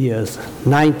 19 years,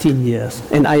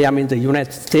 and I am in the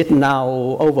United States now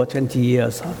over 20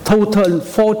 years. Total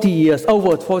 40 years,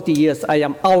 over 40 years, I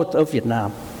am out of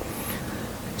Vietnam.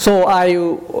 So I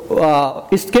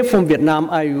escaped from Vietnam,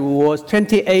 I was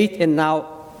 28, and now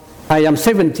I am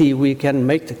 70. We can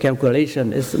make the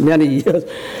calculation, it's many years.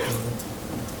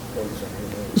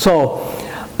 So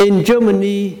in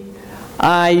Germany,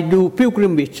 I do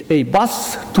pilgrimage, a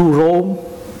bus to Rome.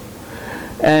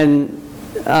 And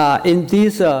in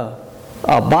this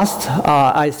bus,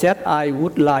 I said I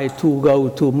would like to go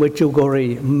to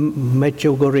Medjugorje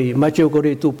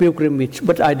to pilgrimage,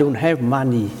 but I don't have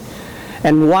money.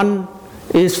 And one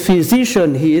is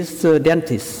physician, he is a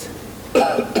dentist.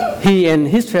 He and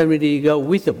his family go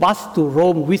with the bus to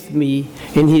Rome with me,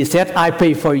 and he said, I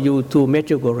pay for you to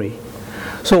Medjugorje.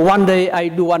 So one day I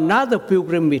do another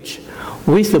pilgrimage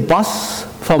with the bus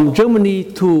from Germany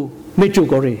to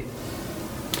Medjugorje.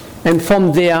 And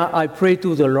from there, I pray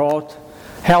to the Lord,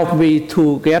 help me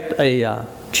to get a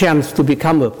chance to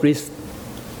become a priest.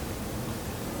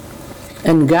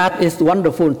 And God is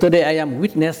wonderful. Today I am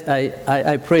witness,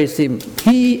 I praise Him.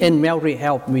 He and Mary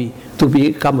helped me to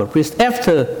become a priest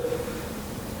after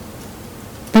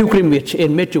pilgrimage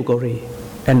in Medjugorje.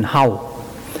 And how?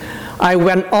 I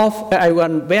went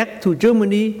back to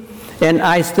Germany, and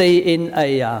I stay in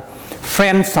a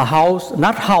friend's house,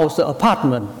 not house,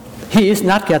 apartment. He is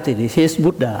not Catholic, he is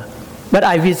Buddha. But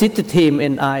I visited him,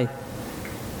 and I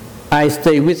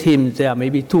stayed with him there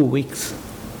maybe 2 weeks.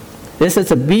 This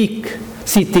is a big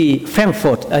city,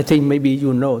 Frankfurt. I think maybe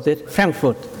you know that,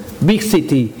 Frankfurt, big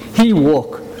city. He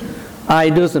work, I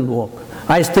doesn't work.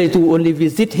 I stay to only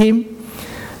visit him.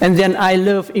 And then I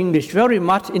love English very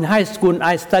much. In high school,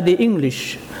 I study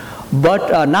English,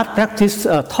 but not practice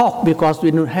talk because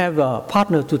we don't have a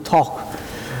partner to talk.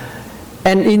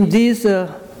 And in this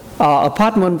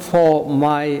apartment for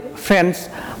my friends,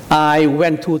 I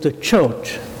went to the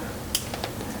church.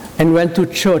 And went to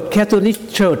church,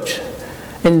 Catholic church.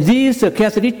 In this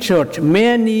Catholic church,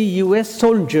 many U.S.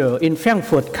 soldiers in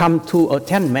Frankfurt come to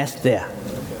attend Mass there.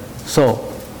 So,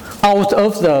 out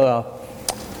of the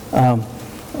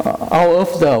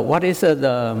what is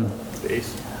the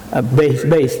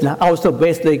base? Now, out of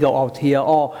base they go out here,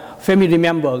 or family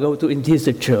member go to in this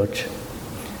church,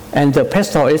 and the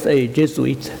pastor is a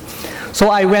Jesuit. So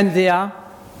I went there.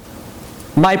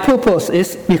 My purpose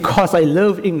is because I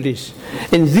love English.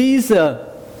 In this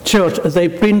church, they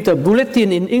print a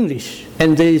bulletin in English,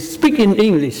 and they speak in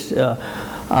English,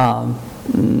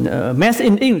 Mass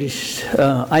in English.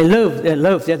 I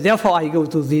love that. Therefore, I go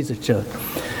to this church.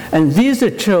 And this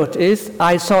church is,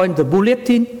 I saw in the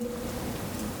bulletin,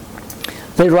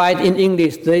 they write in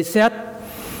English, they said,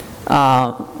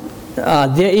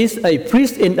 there is a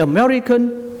priest in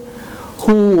American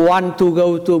who want to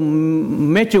go to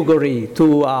Medjugorje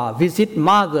to visit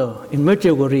mother in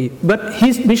Medjugorje, but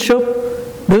his bishop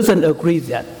doesn't agree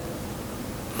that.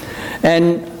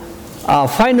 And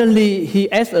finally he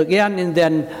asked again, and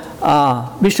then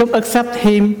bishop accept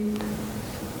him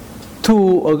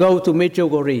to go to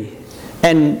Medjugorje.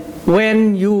 And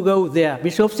when you go there,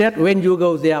 bishop said, when you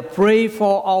go there, pray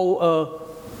for our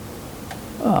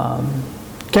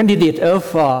candidate of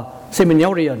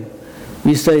seminarian.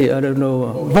 We say, I don't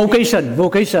know, vocation.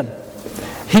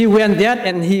 He went there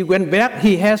and he went back.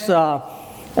 He has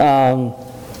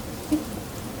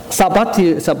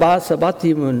sabbatical.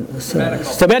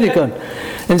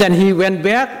 And then he went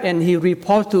back and he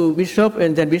reported to bishop,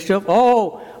 and then bishop,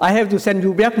 oh, I have to send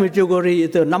you back to Medjugorje,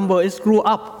 the number is screwed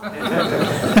up.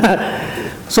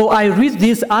 So I read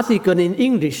this article in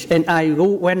English, and I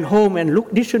went home and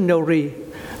looked dictionary,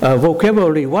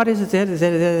 vocabulary. What is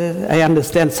that? I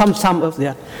understand some of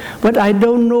that. But I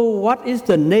don't know what is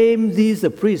the name this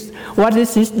priest, what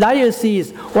is his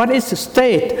diocese, what is the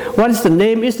state, what is the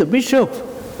name is the bishop.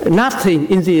 Nothing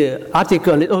in the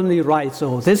article, it only writes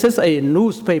so. This is a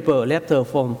newspaper letter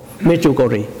from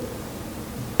Medjugorje.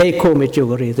 Echo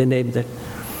Medjugorje, they named it.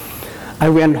 I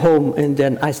went home and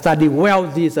then I studied well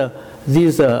these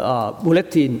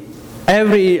bulletin.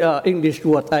 Every English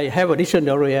word, I have a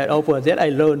dictionary over that, I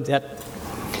learned that.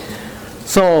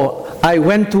 So I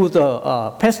went to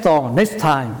the pastor next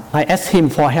time. I asked him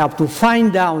for help to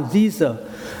find out these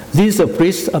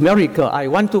priest, America. I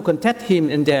want to contact him,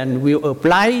 and then we'll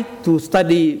apply to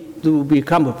study to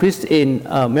become a priest in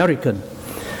American.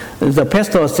 The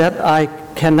pastor said, I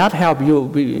cannot help you.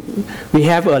 We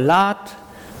have a lot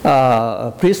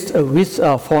priest with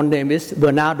full name is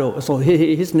Bernardo. So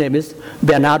his name is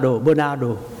Bernardo.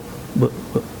 Bernardo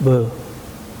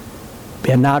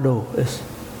is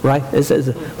right. It's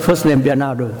first name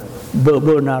Bernardo.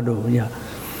 Bernardo, yeah.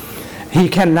 he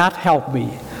cannot help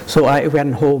me. So I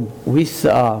went home with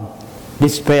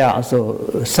despair,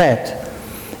 so sad.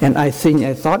 And I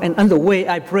thought, and on the way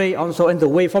I pray also, on the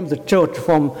way from the church,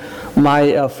 from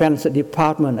my friend's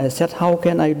department, I said, how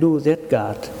can I do that,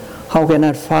 God? How can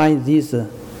I find this?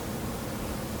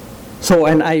 So,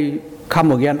 and I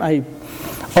come again, I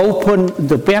open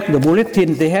the back, the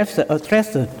bulletin, they have the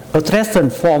address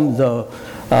from the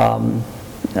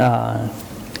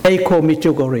Eco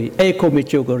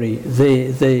Medjugorje.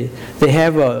 They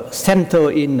have a center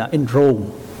in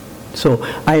Rome. So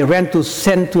I ran to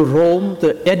send to Rome,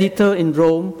 the editor in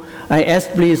Rome. I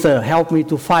asked, please help me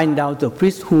to find out the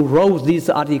priest who wrote this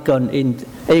article in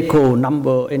Eco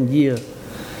number and year.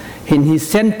 And he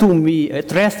sent to me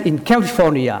address in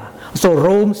California. So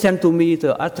Rome sent to me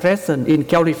the address in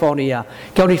California.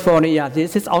 California,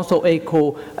 this is also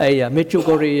Eco, a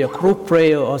Medjugorje group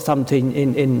prayer or something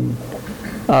in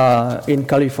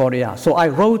California. So I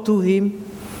wrote to him.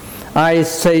 I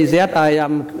say that I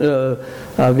am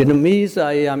Vietnamese,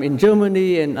 I am in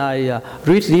Germany, and I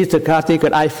read this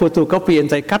article. I photocopy and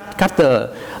I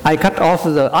cut off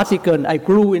the article. I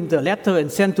glue in the letter and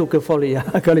sent to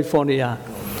California.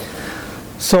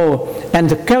 So, and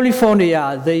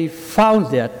California, they found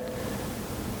that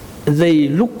they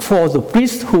looked for the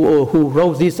priest who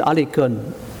wrote this article,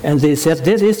 and they said,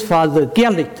 this is Father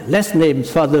Gerlich, last name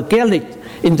Father Gerlich,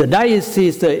 in the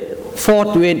diocese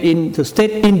Fort Wayne in the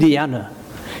state Indiana.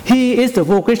 He is the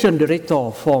vocation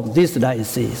director from this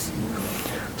diocese.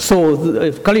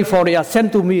 So California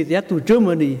sent to me that to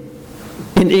Germany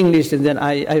in English, and then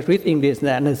I read English and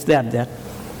I understand that.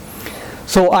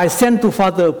 So I sent to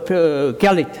Father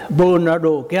Gerlich,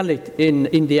 Bernardo Gerlich in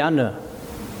Indiana.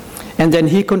 And then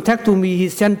he contacted me, he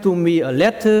sent to me a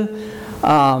letter.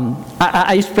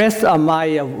 I expressed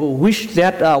my wish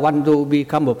that I want to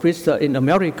become a priest in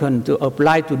America, to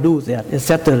apply to do that,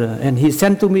 etc. And he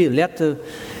sent to me a letter.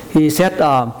 He said,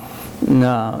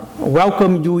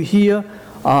 welcome you here.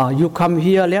 You come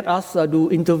here, let us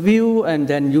do interview, and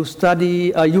then you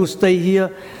study, you stay here,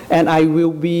 and I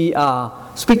will be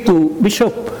speak to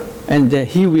bishop, and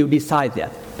he will decide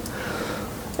that.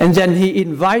 And then he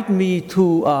invited me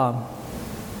to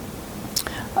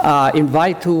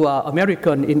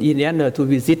American in Indiana to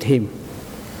visit him.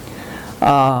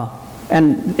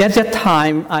 And at that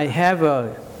time, I have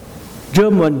a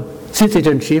German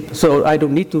citizenship, so I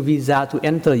don't need to visa to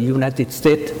enter United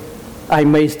States. I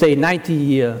may stay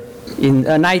 90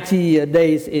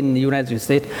 days in the United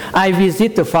States. I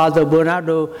visit the Father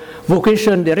Bernardo,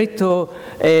 vocation director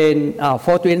in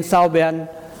Fort Wayne, South Bend,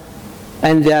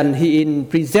 and then he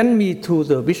present me to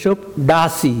the Bishop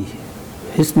Darcy.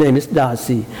 His name is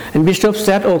Darcy. And Bishop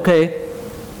said, okay,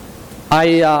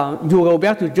 you go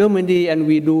back to Germany and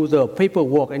we do the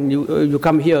paperwork, and you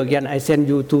come here again. I send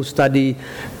you to study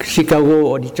Chicago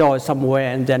or Detroit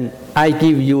somewhere, and then I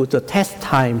give you the test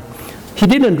time. He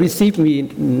didn't receive me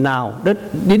now,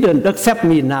 didn't accept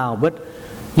me now, but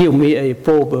give me a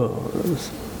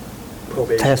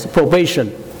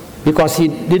probation, because he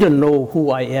didn't know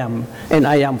who I am, and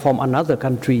I am from another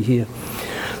country here.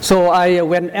 So I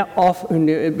went off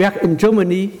back in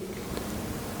Germany,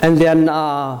 and then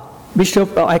I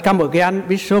come again.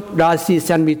 Bishop Darcy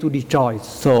sent me to Detroit,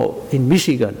 so in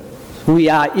Michigan. We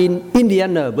are in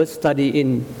Indiana, but study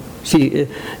in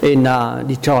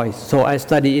Detroit. So I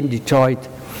study in Detroit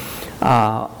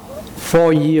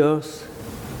 4 years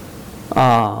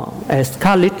as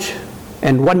college,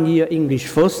 and 1 year English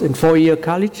first, and 4-year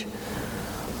college.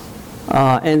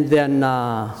 And then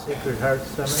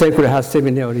Sacred Heart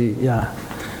Seminary, yeah.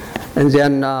 And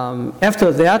then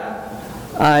after that,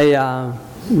 I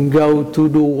go to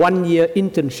do 1 year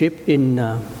internship in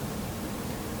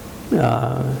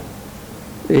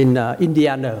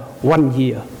Indiana, 1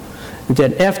 year. And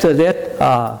then after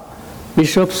that,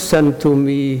 Bishop sent to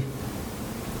me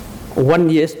 1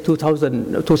 year,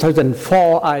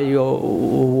 2004, I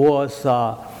was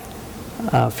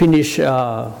finished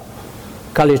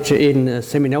college in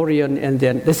seminarian, and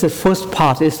then this is first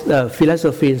part is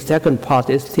philosophy, and second part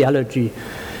is theology.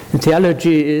 And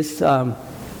theology is, at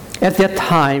that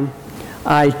time,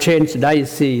 I changed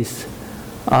diocese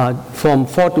from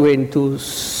Fort Wayne to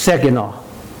Saginaw.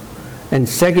 And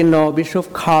Saginaw,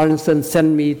 Bishop Carlson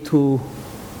sent me to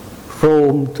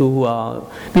Rome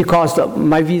because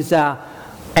my visa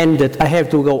ended. I have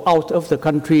to go out of the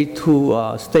country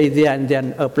to stay there and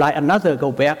then apply another,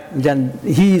 go back. Then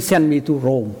he sent me to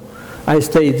Rome. I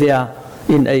stayed there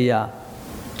in a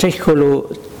Czech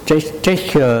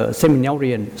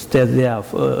seminarian, stayed there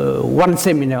for one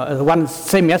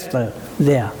semester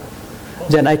there.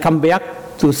 Then I come back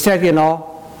to Saginaw.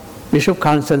 Bishop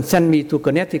Carlson sent me to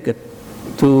Connecticut.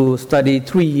 to study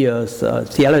 3 years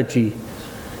theology.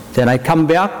 Then I come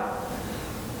back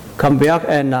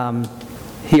and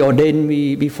he ordained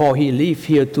me before he left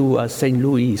here to St.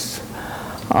 Louis.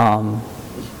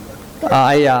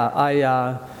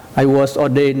 I was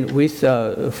ordained with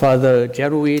Father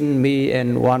Jerwin, me,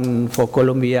 and one for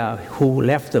Colombia who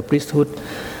left the priesthood.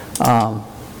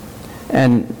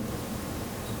 And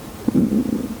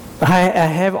I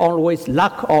have always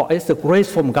luck, or it's a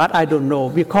grace from God, I don't know,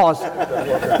 because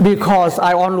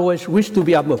I always wish to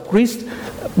become a priest,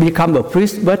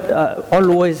 but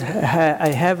always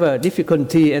I have a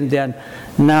difficulty, and then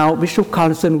now Bishop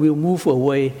Carlson will move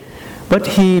away. But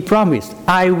he promised,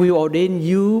 I will ordain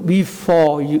you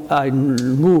before I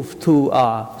move to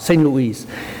St. Louis.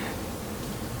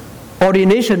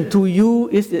 Ordination to you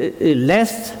is a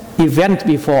last event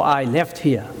before I left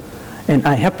here, and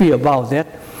I'm happy about that.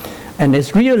 And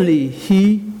it's really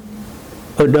he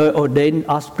ordained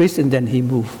us priests and then he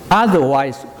moved.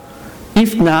 Otherwise,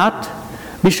 if not,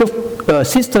 Bishop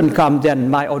Siston come, then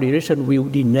my ordination will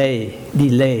delay.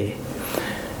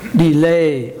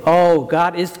 Oh,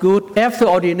 God is good. After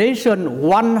ordination,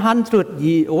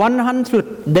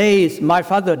 100 days, my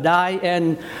father died,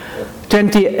 and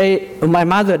 28. My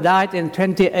mother died in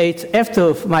 28.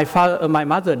 After my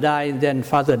mother died, then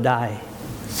father died.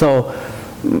 So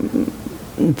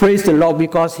praise the Lord,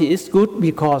 because He is good.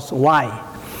 Because why?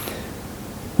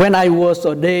 When I was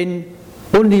ordained,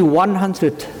 only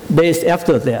 100 days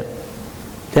after that,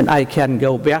 then I can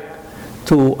go back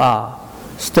to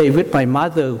stay with my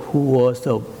mother, who was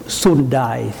soon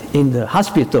died in the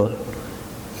hospital.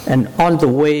 And on the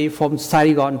way from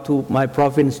Saigon to my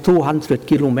province, 200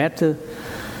 kilometers,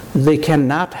 they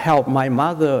cannot help my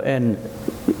mother, and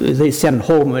they sent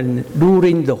home. And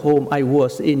during the home, I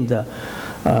was in the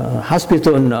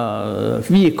hospital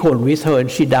vehicle with her,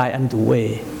 and she died on the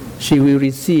way. She will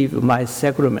receive my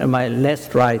sacrament, my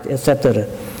last rite, etc.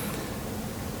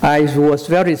 I was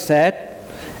very sad,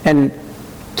 and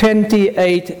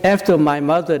 28 after my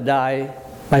mother died,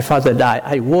 my father died,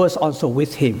 I was also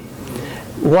with him.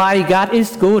 Why God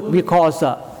is good? Because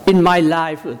in my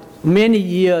life, many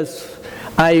years,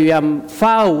 I am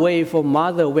far away from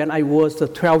mother. When I was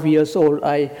 12 years old,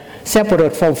 I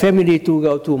separated from family to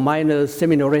go to minor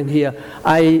seminary here.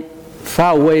 I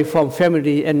far away from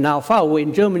family, and now far away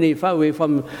in Germany, far away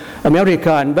from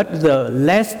America. But the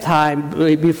last time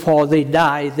before they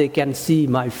die, they can see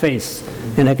my face,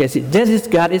 and I can see this is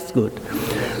God is good.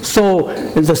 So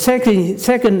the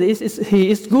second is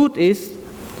He is good is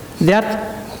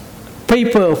that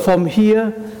paper from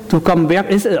here to come back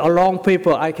is a long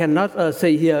paper. I cannot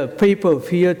say here paper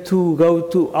here to go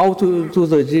to out to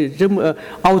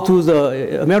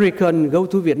the American, go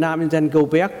to Vietnam, and then go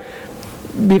back.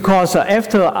 Because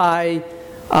after I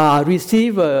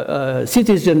receive a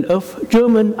citizen of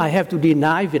German, I have to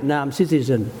deny Vietnam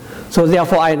citizen. So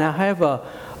therefore, I now have a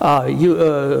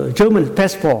German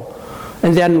passport.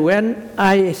 And then when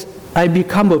I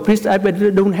become a priest, I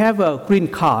don't have a green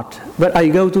card, but I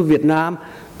go to Vietnam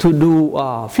to do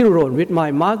funeral with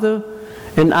my mother,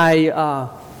 and I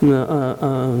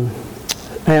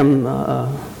am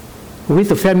with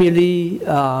the family.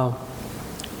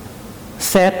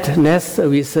 Sadness,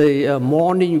 we say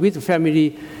mourning with the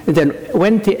family, and then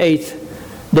 28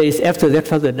 days after that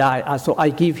father died, so I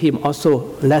give him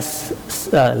also less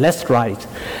right.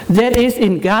 That is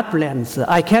in God's plans.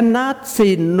 I cannot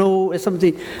say no,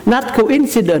 something not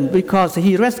coincident, because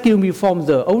He rescued me from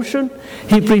the ocean.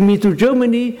 He bring me to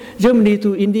Germany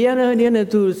to Indiana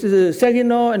to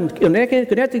Saginaw and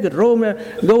Connecticut, Rome,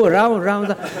 go around.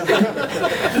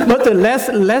 But the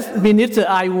last minute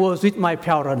I was with my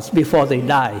parents before they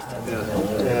died.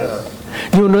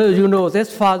 You know that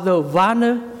Father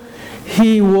Warner,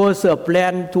 he was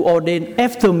planned to ordain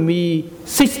after me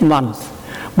 6 months.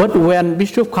 But when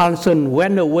Bishop Carlson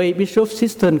went away, Bishop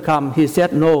Siston come, he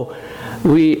said, no,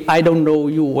 I don't know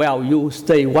you well. You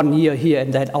stay 1 year here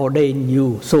and then ordain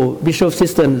you. So Bishop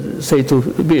Siston said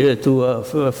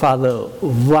to Father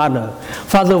Warner.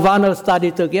 Father Warner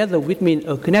studied together with me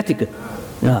in Connecticut.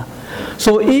 Yeah.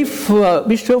 So if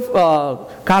Bishop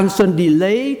Carlson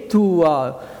delayed to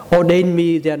ordain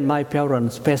me, then my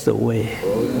parents passed away.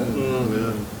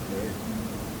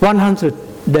 100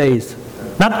 days.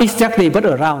 Not exactly, but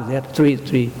around that,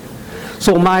 three.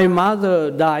 So my mother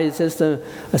died in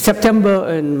September,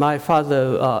 and my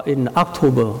father in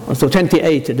October, so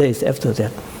 28 days after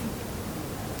that.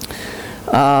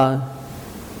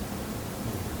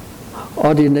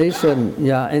 Ordination,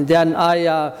 yeah, and then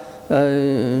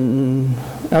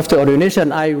after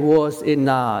ordination, I was in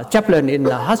chaplain in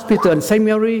the hospital in St.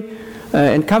 Mary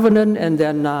in Covenant, and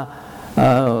then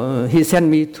He sent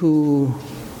me to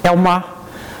Elma,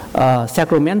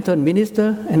 Sacramento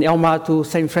minister, and Elma to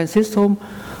San Francisco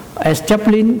as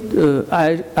chaplain.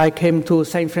 I came to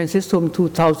San Francisco in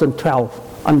 2012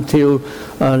 until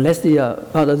this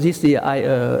year I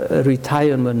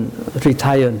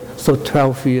retired. So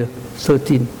 12 years,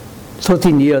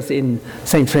 13 years in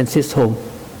San Francisco.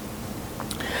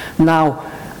 Now,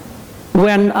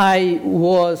 when I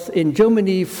was in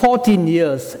Germany 14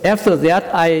 years, after that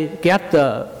I got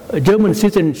the German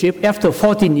citizenship after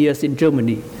 14 years in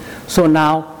Germany. So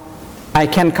now I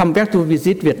can come back to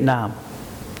visit Vietnam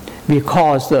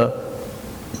because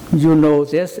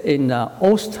this in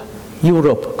East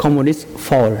Europe communist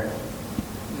fall,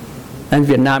 and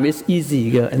Vietnam is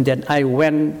easier. And then I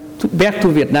went back to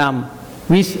Vietnam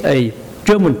with a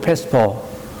German passport.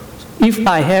 If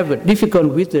I have a difficulty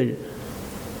with the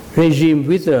regime,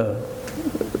 with the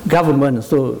government,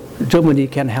 so Germany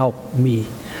can help me.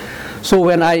 So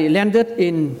when I landed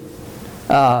in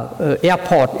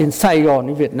airport in Saigon,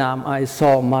 in Vietnam, I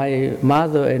saw my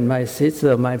mother and my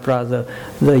sister, my brother.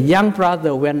 The young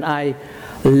brother, when I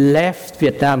left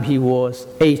Vietnam, he was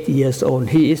 8 years old.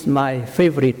 He is my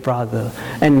favorite brother,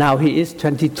 and now he is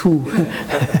 22.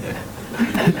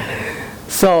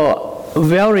 So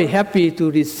very happy to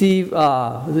receive,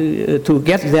 to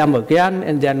get them again,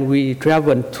 and then we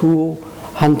traveled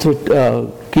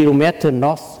 200 kilometers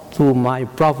north to my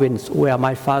province, where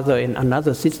my father and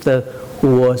another sister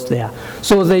who was there.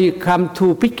 So they come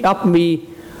to pick up me,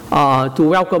 to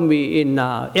welcome me in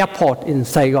airport in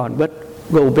Saigon, but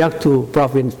go back to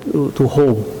province, to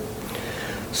home.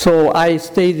 So I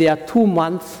stayed there 2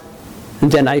 months,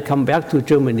 and then I come back to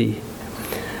Germany.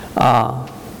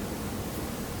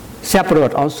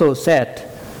 Separate also said,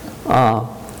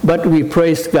 but we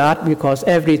praise God because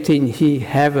everything He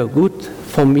have a good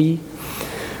for me.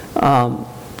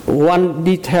 One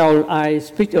detail I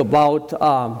speak about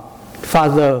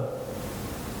Father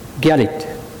Gerrit.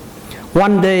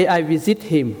 One day I visit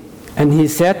him, and he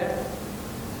said,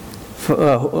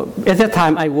 at that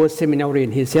time I was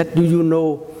seminarian, he said, do you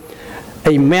know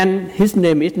a man, his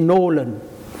name is Nolan.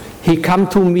 He come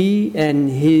to me and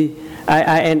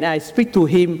I speak to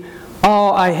him.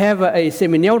 Oh, I have a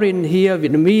seminarian here,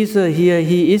 Vietnamese here,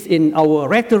 he is in our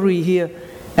rectory here.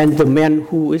 And the man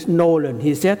who is Nolan,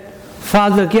 he said,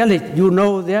 Father Gerrit, you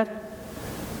know that?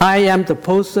 I am the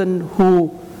person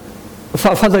who,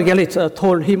 Father Gerrit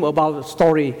told him about the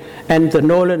story, and the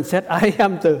Nolan said, I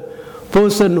am the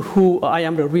person who, I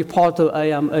am the reporter,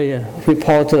 I am a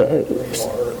reporter.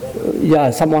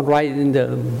 Someone write in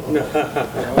the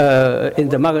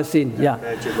magazine. Yeah,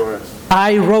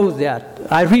 I wrote that.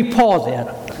 I report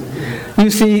that. You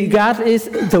see,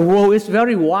 the world is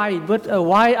very wide. But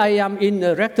why I am in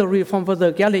the rectory from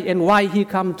Father Gerrit, and why he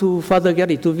come to Father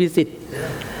Gerrit to visit?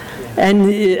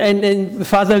 And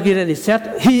Father Gerrit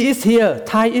said, he is here.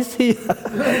 Thai is here,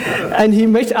 and he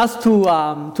makes us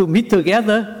to meet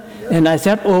together. And I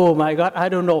said, oh my God, I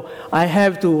don't know. I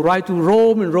have to write to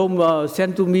Rome, and Rome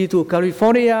sent to me to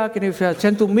California, California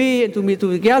sent to me, and to me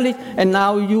to Gerrit, and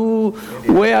now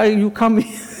where are you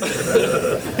coming?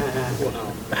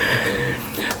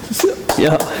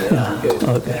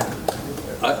 Okay.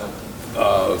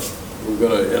 We're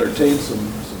going to entertain some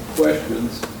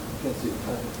questions. Can't see the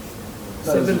time.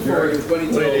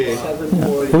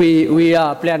 7:40. We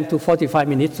are planned to 45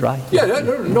 minutes, right? Yeah,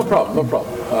 no problem.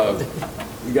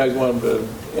 You guys want to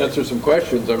answer some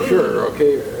questions, I'm sure.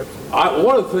 Okay.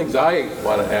 One of the things I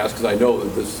want to ask, because I know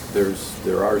that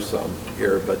there are some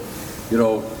here, but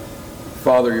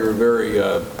Father,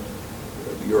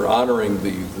 you're honoring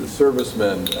the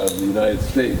servicemen of the United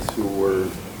States who were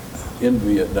in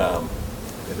Vietnam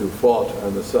and who fought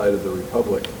on the side of the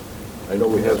Republic. I know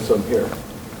we have some here.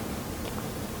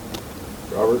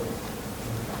 Robert?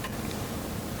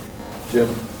 Jim?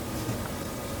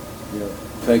 Yeah.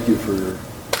 Thank you for your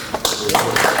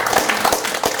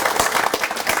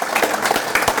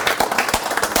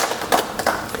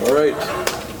all right.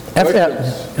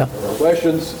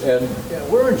 Questions? And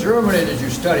where in Germany did you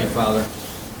study, Father?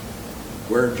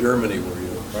 Where in Germany were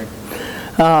you?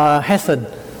 Hessen.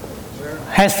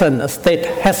 Hessen, state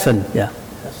Hessen, yeah.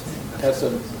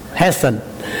 Hessen.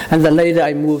 And then later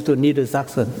I moved to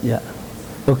Niedersachsen, yeah.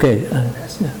 Okay.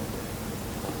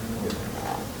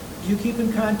 Do you keep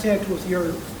in contact with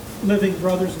your living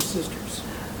brothers and sisters?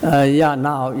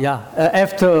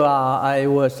 After I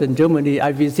was in Germany,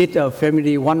 I visit a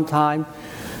family one time,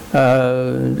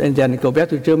 and then go back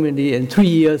to Germany, and 3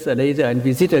 years later and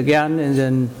visit again, and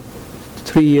then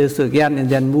 3 years again, and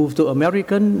then move to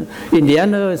American,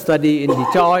 Indiana, study in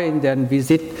Detroit, and then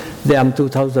visit them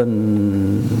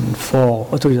 2004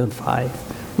 or 2005.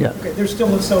 Yeah. Okay, they're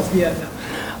still in South Vietnam.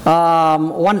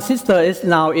 One sister is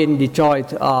now in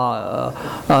Detroit. Her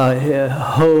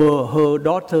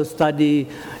daughter study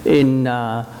in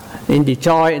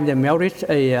Detroit, and they married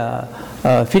a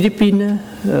Filipino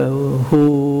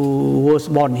who was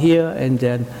born here, and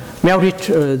then married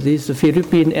this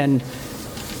Philippine. And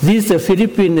this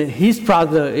Philippine, his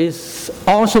brother is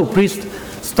also priest,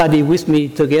 study with me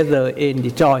together in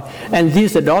Detroit. And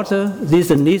this daughter, this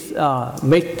niece,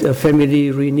 made a family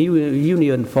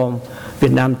reunion from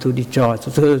Vietnam to Detroit.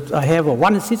 So I have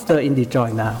one sister in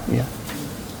Detroit now. Yeah.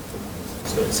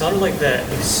 So it sounded like that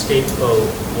escape boat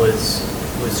was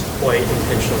quite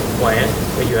intentionally planned,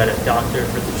 but you had a doctor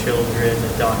for the children,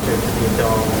 a doctor for the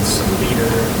adults, a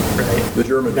leader, right? The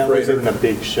German That was freighter. in the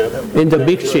big ship. In the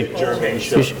big ship. German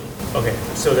ship. Okay,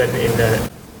 so then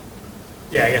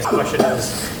I guess the question is,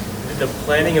 the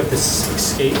planning of this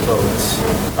escape boat,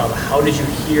 how did you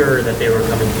hear that they were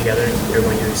coming together and they were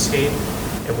going to escape?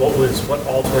 And what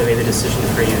ultimately made the decision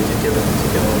for you to do it, to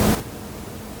go?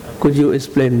 Could you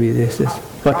explain me this?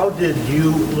 What? How did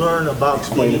you learn about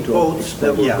Explain the it to him. boats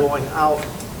that were Yeah. going out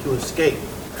to escape?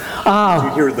 Did you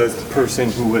hear the person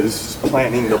who was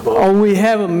planning the boat? We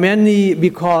have many,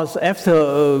 because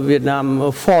after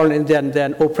Vietnam fall and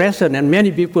then oppression, and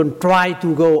many people try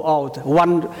to go out.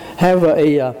 One have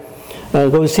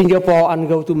go to Singapore and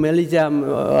go to Malaysia,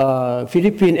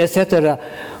 Philippines, etc.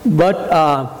 But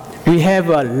we have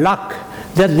luck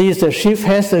that this ship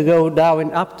has to go down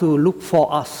and up to look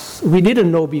for us. We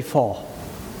didn't know before.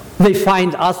 They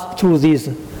find us through this.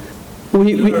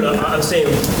 I'm saying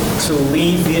to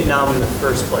leave Vietnam in the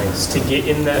first place, to get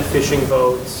in that fishing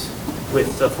boat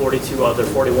with the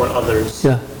 41 others.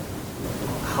 Yeah.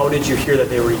 How did you hear that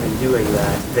they were even doing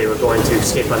that? They were going to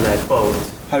escape on that boat.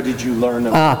 How did you learn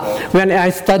about When I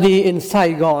study in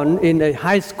Saigon in a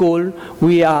high school,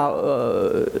 we are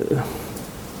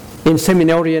in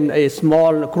seminary in a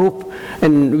small group,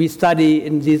 and we study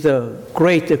in this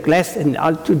great class, and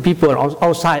people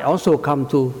outside also come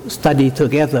to study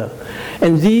together.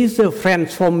 And these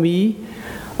friends for me,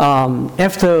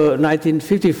 after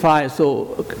 1955,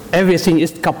 so everything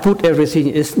is kaput, everything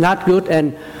is not good,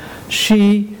 and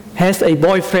she has a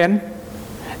boyfriend,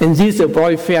 and this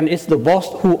boyfriend is the boss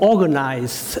who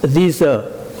organized this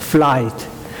flight.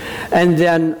 And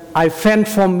then a friend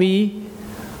for me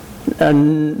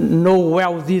know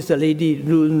well this lady,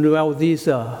 know well this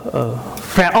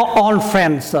friend, all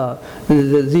friends,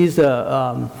 these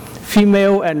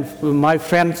female and my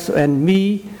friends and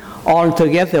me, all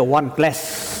together one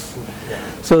class.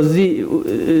 So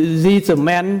this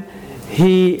man,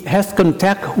 he has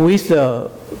contact with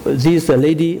this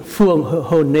lady, Phương,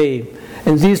 her name,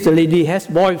 and this lady has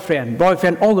boyfriend.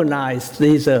 Boyfriend organized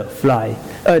this flight.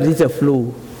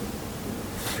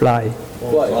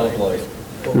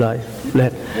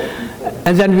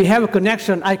 And then we have a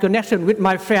connection. I connection with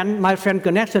my friend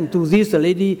connection to this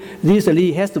lady. This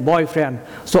lady has the boyfriend,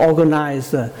 so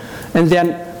organize. And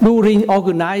then during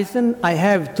organizing, I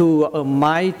have to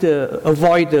avoid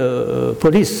the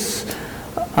police.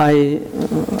 I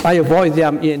avoid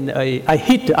them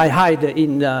I hide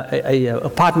in a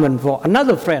apartment for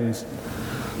another friend.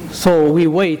 So we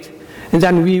wait, and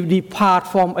then we depart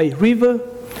from a river.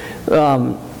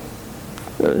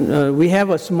 We have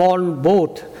a small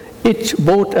boat. Each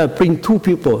boat bring two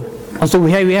people. So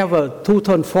we have a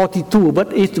 242,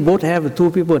 but each boat have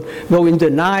two people. Go in the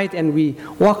night and we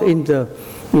walk in the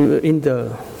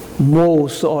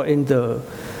moss or in the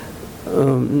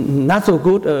not so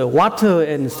good water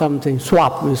and something,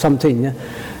 swamp or something. Yeah?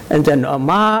 And then a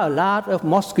lot of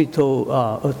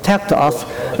mosquito attacked us,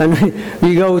 and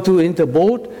we go in the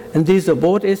boat, and this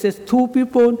boat is two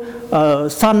people,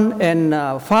 son and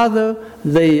father.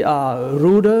 They are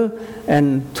ruler,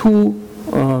 and two.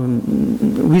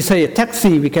 We say a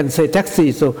taxi. We can say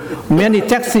taxi. So many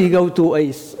taxi go to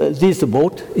this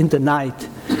boat in the night,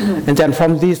 and then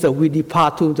from this we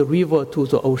depart to the river to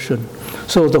the ocean.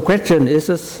 So the question is,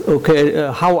 okay,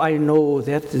 how I know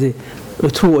that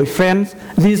through a friend.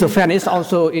 This friend is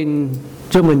also in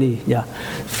Germany. Yeah,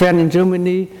 friend in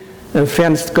Germany.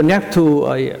 Friends connect to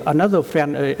another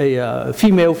friend, a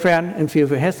female friend, and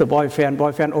female has a boyfriend.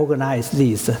 Boyfriend organize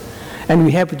this, and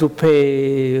we have to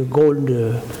pay gold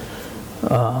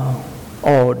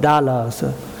or dollars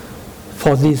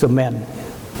for this man.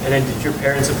 And then did your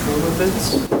parents approve of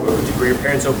this? Or were your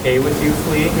parents okay with you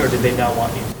fleeing, or did they not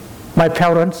want you? My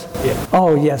parents? Yeah.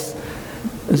 Oh, yes.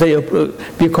 They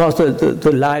because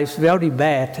the life is very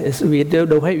bad. We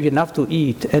don't have enough to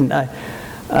eat, and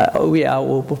we are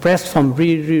oppressed from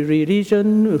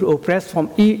religion, oppressed from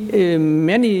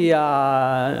many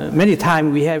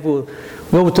times we have to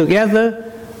go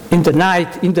together In the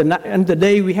night, in the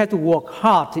day, we had to work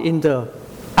hard in the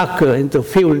acre, in the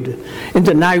field. In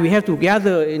the night, we have to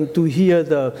gather and to hear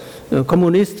the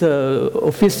communist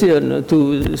official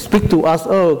to speak to us.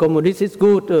 Oh, communist is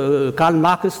good, Karl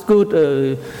Marx is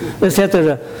good,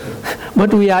 etc.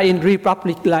 But we are in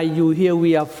republic like you here.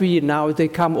 We are free now. They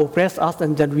come oppress us,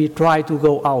 and then we try to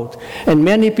go out. And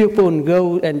many people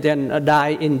go and then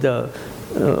die in the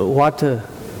water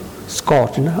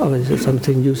scorch. Or is it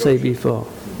something you say before?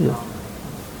 Yeah.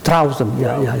 Thousand,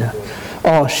 yeah.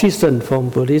 Or season from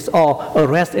police, or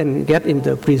arrest and get in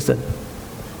the prison.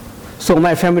 So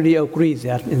my family agrees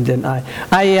that, and then I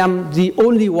am the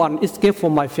only one escape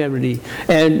from my family,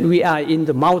 and we are in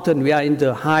the mountain, we are in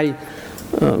the high,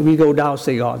 we go down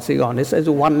Saigon. It's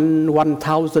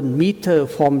 1,000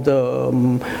 meters from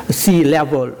the sea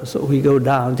level, so we go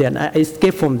down, then I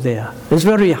escape from there. It's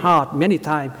very hard, many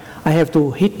times I have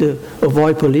to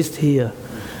avoid police here.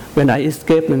 When I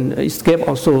escape, and escape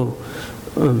also,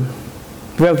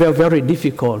 very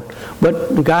difficult.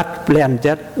 But God planned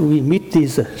that we meet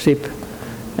this ship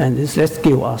and it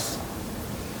rescue us.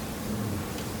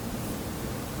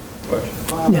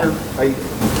 Father, I'm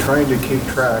trying to keep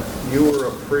track. You were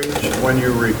a priest when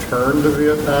you returned to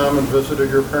Vietnam and visited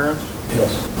your parents?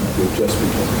 Yes, you just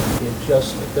became. You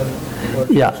just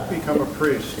Become a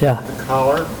priest? Yeah. The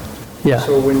collar? Yeah.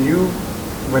 So when you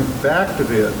went back to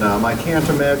Vietnam, I can't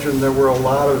imagine there were a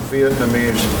lot of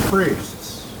Vietnamese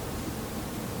priests.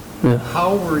 Yeah.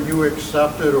 How were you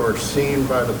accepted or seen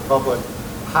by the public?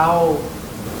 How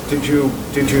did you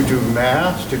do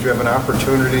Mass? Did you have an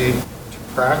opportunity to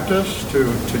practice, to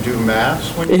do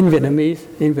Mass? In Vietnamese.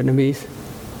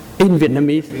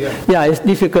 Yeah, it's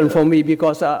difficult for me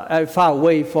because I'm far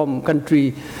away from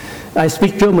country. I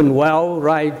speak German well,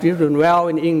 write German well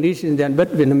in English, and then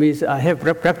but Vietnamese I have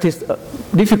practiced.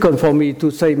 Difficult for me to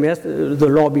say Mass. The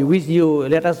Lord be with you.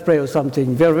 Let us pray or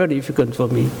something. Very difficult for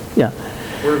me. Yeah.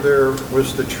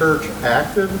 Was the church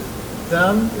active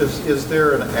then? Is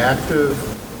there an active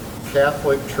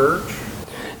Catholic church?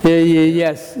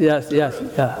 Yes. Yeah.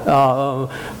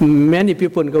 Many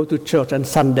people go to church on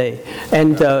Sunday,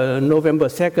 and November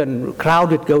 2nd,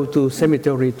 crowded go to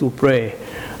cemetery to pray.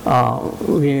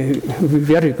 We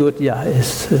very good. Yeah.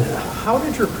 How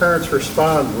did your parents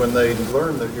respond when they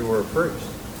learned that you were a priest?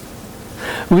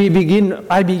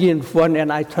 I begin when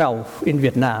and I 12 in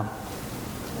Vietnam.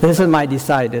 This is my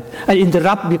decided. I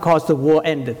interrupt because the war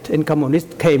ended and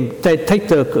communists came.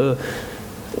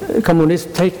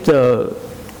 Communists take the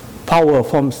power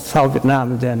from South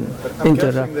Vietnam. Then I'm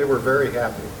guessing they were very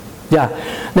happy. Yeah.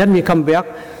 Let me come back.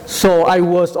 So I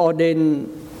was ordained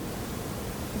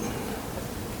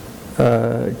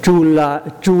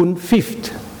June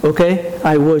 5th. Okay,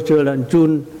 I was on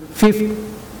June 5th,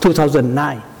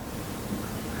 2009.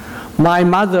 My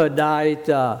mother died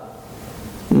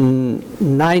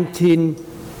 19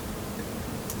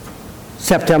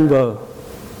 September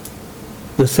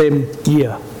the same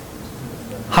year.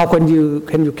 How can you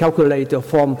calculate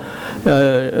from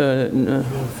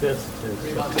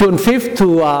June 5th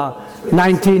to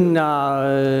 19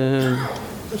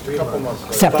 Just a couple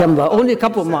months. September, only a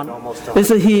couple months.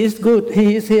 He is good,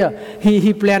 he is here.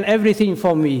 He planned everything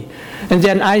for me. And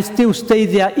then I still stay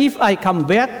there. If I come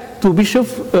back to Bishop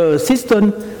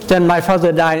Siston, then my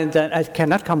father died, and then I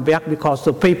cannot come back because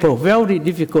the paper, very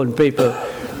difficult paper,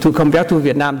 to come back to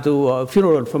Vietnam to a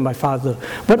funeral for my father.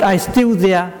 But I still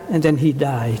there, and then he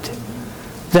died.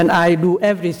 Then I do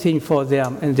everything for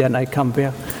them, and then I come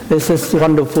back. This is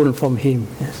wonderful from him.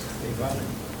 Yes.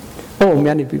 Oh,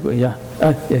 many people, yeah.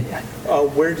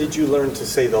 Where did you learn to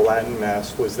say the Latin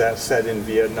Mass? Was that said in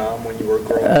Vietnam when you were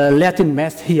growing up? Latin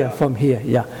Mass here, from here,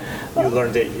 yeah. You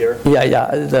learned it here?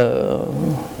 Yeah. The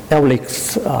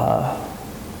Elix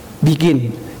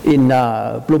begin in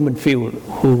Bloomfield,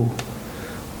 who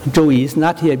Joey is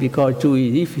not here because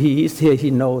Joey, if he is here,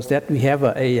 he knows that we have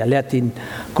a Latin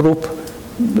group.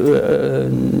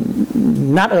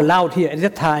 Not allowed here at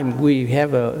that time. We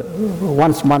have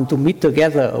once a month to meet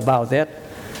together about that.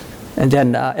 And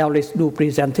then Alex do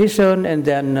presentation, and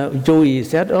then Joey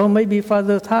said, "Oh, maybe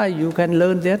Father Thai, you can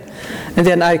learn that." And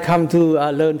then I come to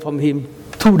learn from him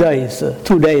 2 days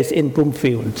in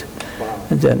Bloomfield. Wow.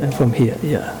 And then from here,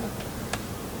 yeah.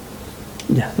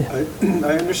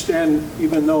 I understand,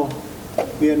 even though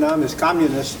Vietnam is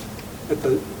communist, that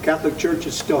the Catholic Church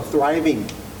is still thriving.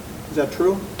 Is that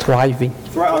true? Thriving.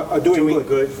 Doing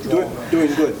good.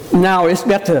 Doing good. Now it's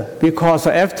better because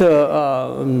after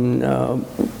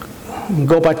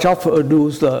Gorbachev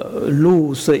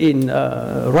lose in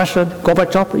Russia,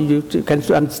 Gorbachev, you can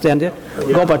understand it?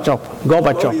 Yeah. Gorbachev,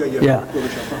 yeah.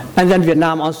 Gorbachev. And then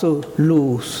Vietnam also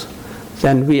lose.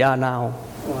 Then we are now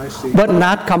Oh, I see. But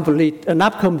not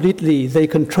completely. They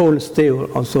control still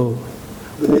also.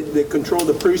 They control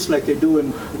the priests like they do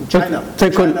in China.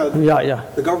 Yeah.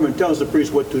 The government tells the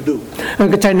priests what to do.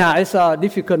 China is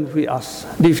difficult with us.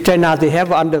 If China, they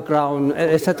have underground,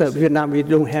 etc. Vietnam, we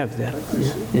don't have that.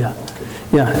 Yeah.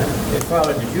 Hey,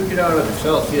 Father, did you get out of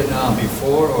South Vietnam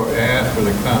before or after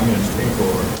the communist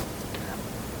takeover?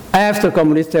 After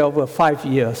communist takeover, 5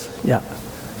 years. Yeah.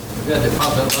 Then they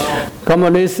popped up now?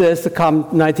 Communists come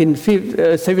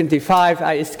 1975.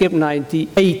 I escaped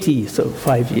 1980, so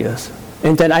 5 years.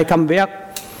 And then I come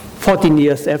back 14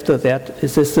 years after that.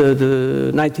 This is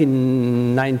the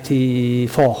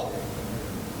 1994.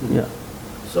 Yeah.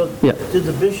 So did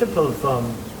the bishop of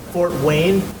Fort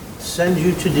Wayne send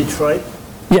you to Detroit?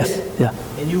 Yes, yeah.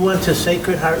 And you went to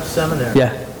Sacred Heart Seminary?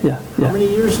 Yeah. How many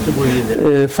years were you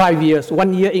there? 5 years,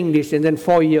 1 year English, and then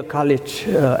 4 year college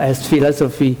as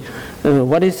philosophy.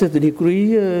 What is the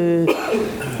degree? I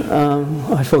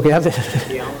forget it.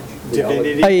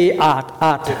 Divinity?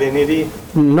 Art. Divinity?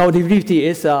 No, divinity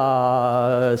is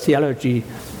theology,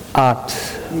 art.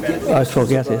 I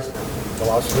forget it.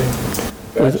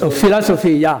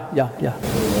 Philosophy, yeah.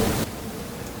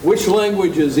 Which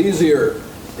language is easier,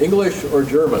 English or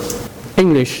German?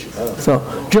 English. So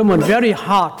German very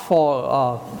hard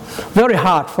for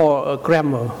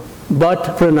grammar,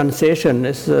 but pronunciation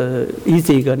is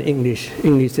easier than English.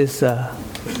 English is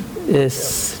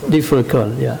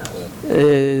difficult. Yeah.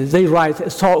 They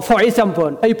write. So, for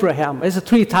example, Abraham is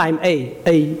 3 times A.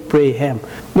 Abraham,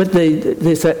 but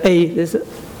they say A. They say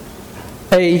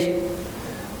A.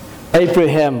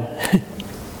 Abraham.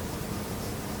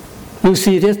 You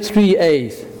see, there's 3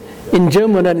 A's. In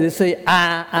German, they say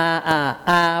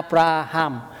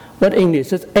Abraham, but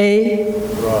English is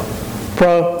Abraham.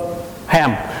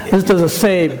 It's the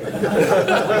same.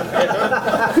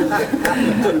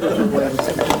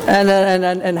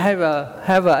 and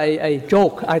have a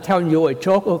joke. I tell you a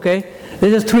joke, okay?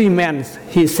 There is 3 men.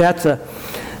 He said,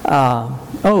 a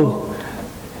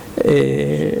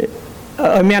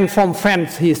man from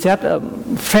France. He said,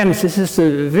 France is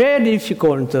a very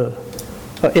difficult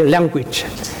language.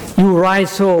 You write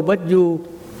so, but you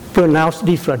pronounce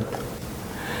different.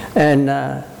 And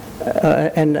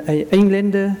an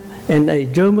Englander and a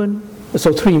German,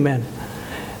 so 3 men.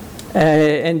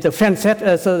 And the French said,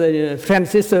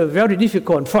 French is very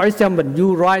difficult. For example,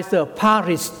 you write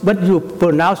Paris, but you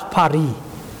pronounce Paris.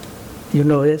 You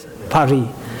know this? Paris.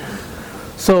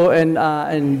 So,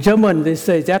 in German, they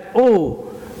say that,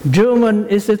 German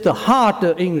is the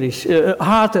harder English,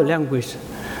 harder language.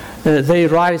 They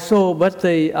write so, but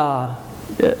they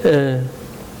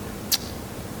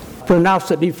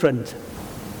pronounce it different.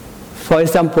 For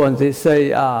example, they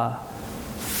say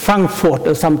Frankfurt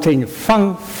or something,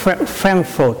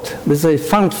 Frankfurt. They say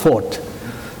Frankfurt.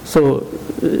 So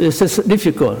it's just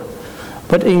difficult.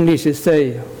 But English, they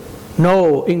say,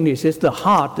 no, English is the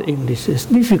hard English. It's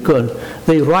difficult.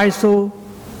 They write so,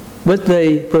 but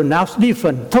they pronounce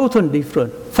different, totally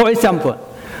different. For example,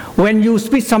 when you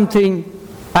speak something,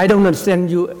 I don't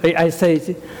understand you, I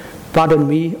say, pardon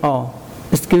me, or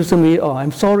excuse me, or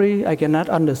I'm sorry, I cannot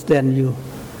understand you.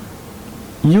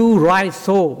 You write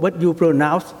so, but you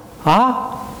pronounce,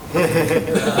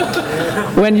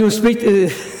 When you speak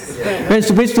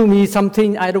to me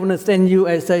something, I don't understand you,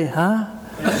 I say,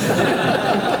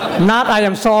 Not I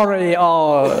am sorry,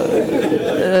 or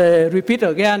repeat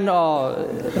again, or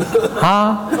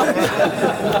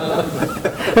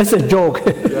It's a joke.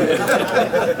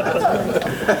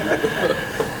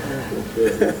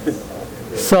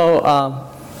 So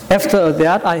after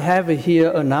that, I have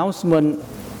here announcement.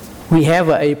 We have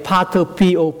a Pater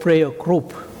Pio prayer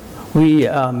group. We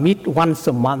meet once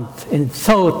a month in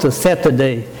third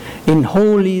Saturday in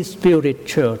Holy Spirit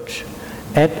Church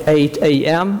at 8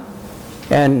 a.m.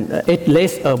 and it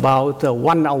lasts about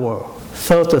 1 hour.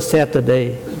 Third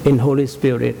Saturday in Holy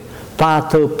Spirit.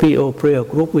 Pater Pio prayer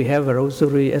group, we have a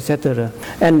rosary, etc.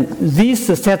 And this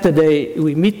Saturday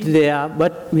we meet there,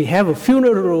 but we have a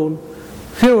funeral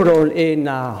in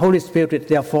Holy Spirit,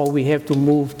 therefore we have to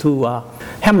move to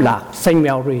Hemlock, St.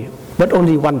 Mary, but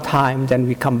only one time, then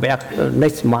we come back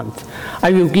next month.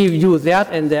 I will give you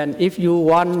that, and then if you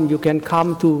want, you can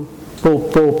come to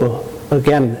Pope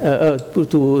again,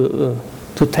 to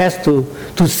test,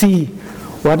 to see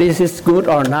what is it good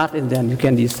or not, and then you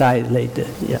can decide later.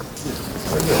 Yeah.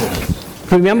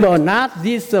 Remember, not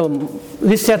this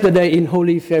Saturday in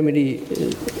Holy Family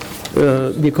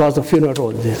because of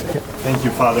funeral. Thank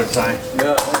you, Father Ty.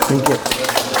 Thank you.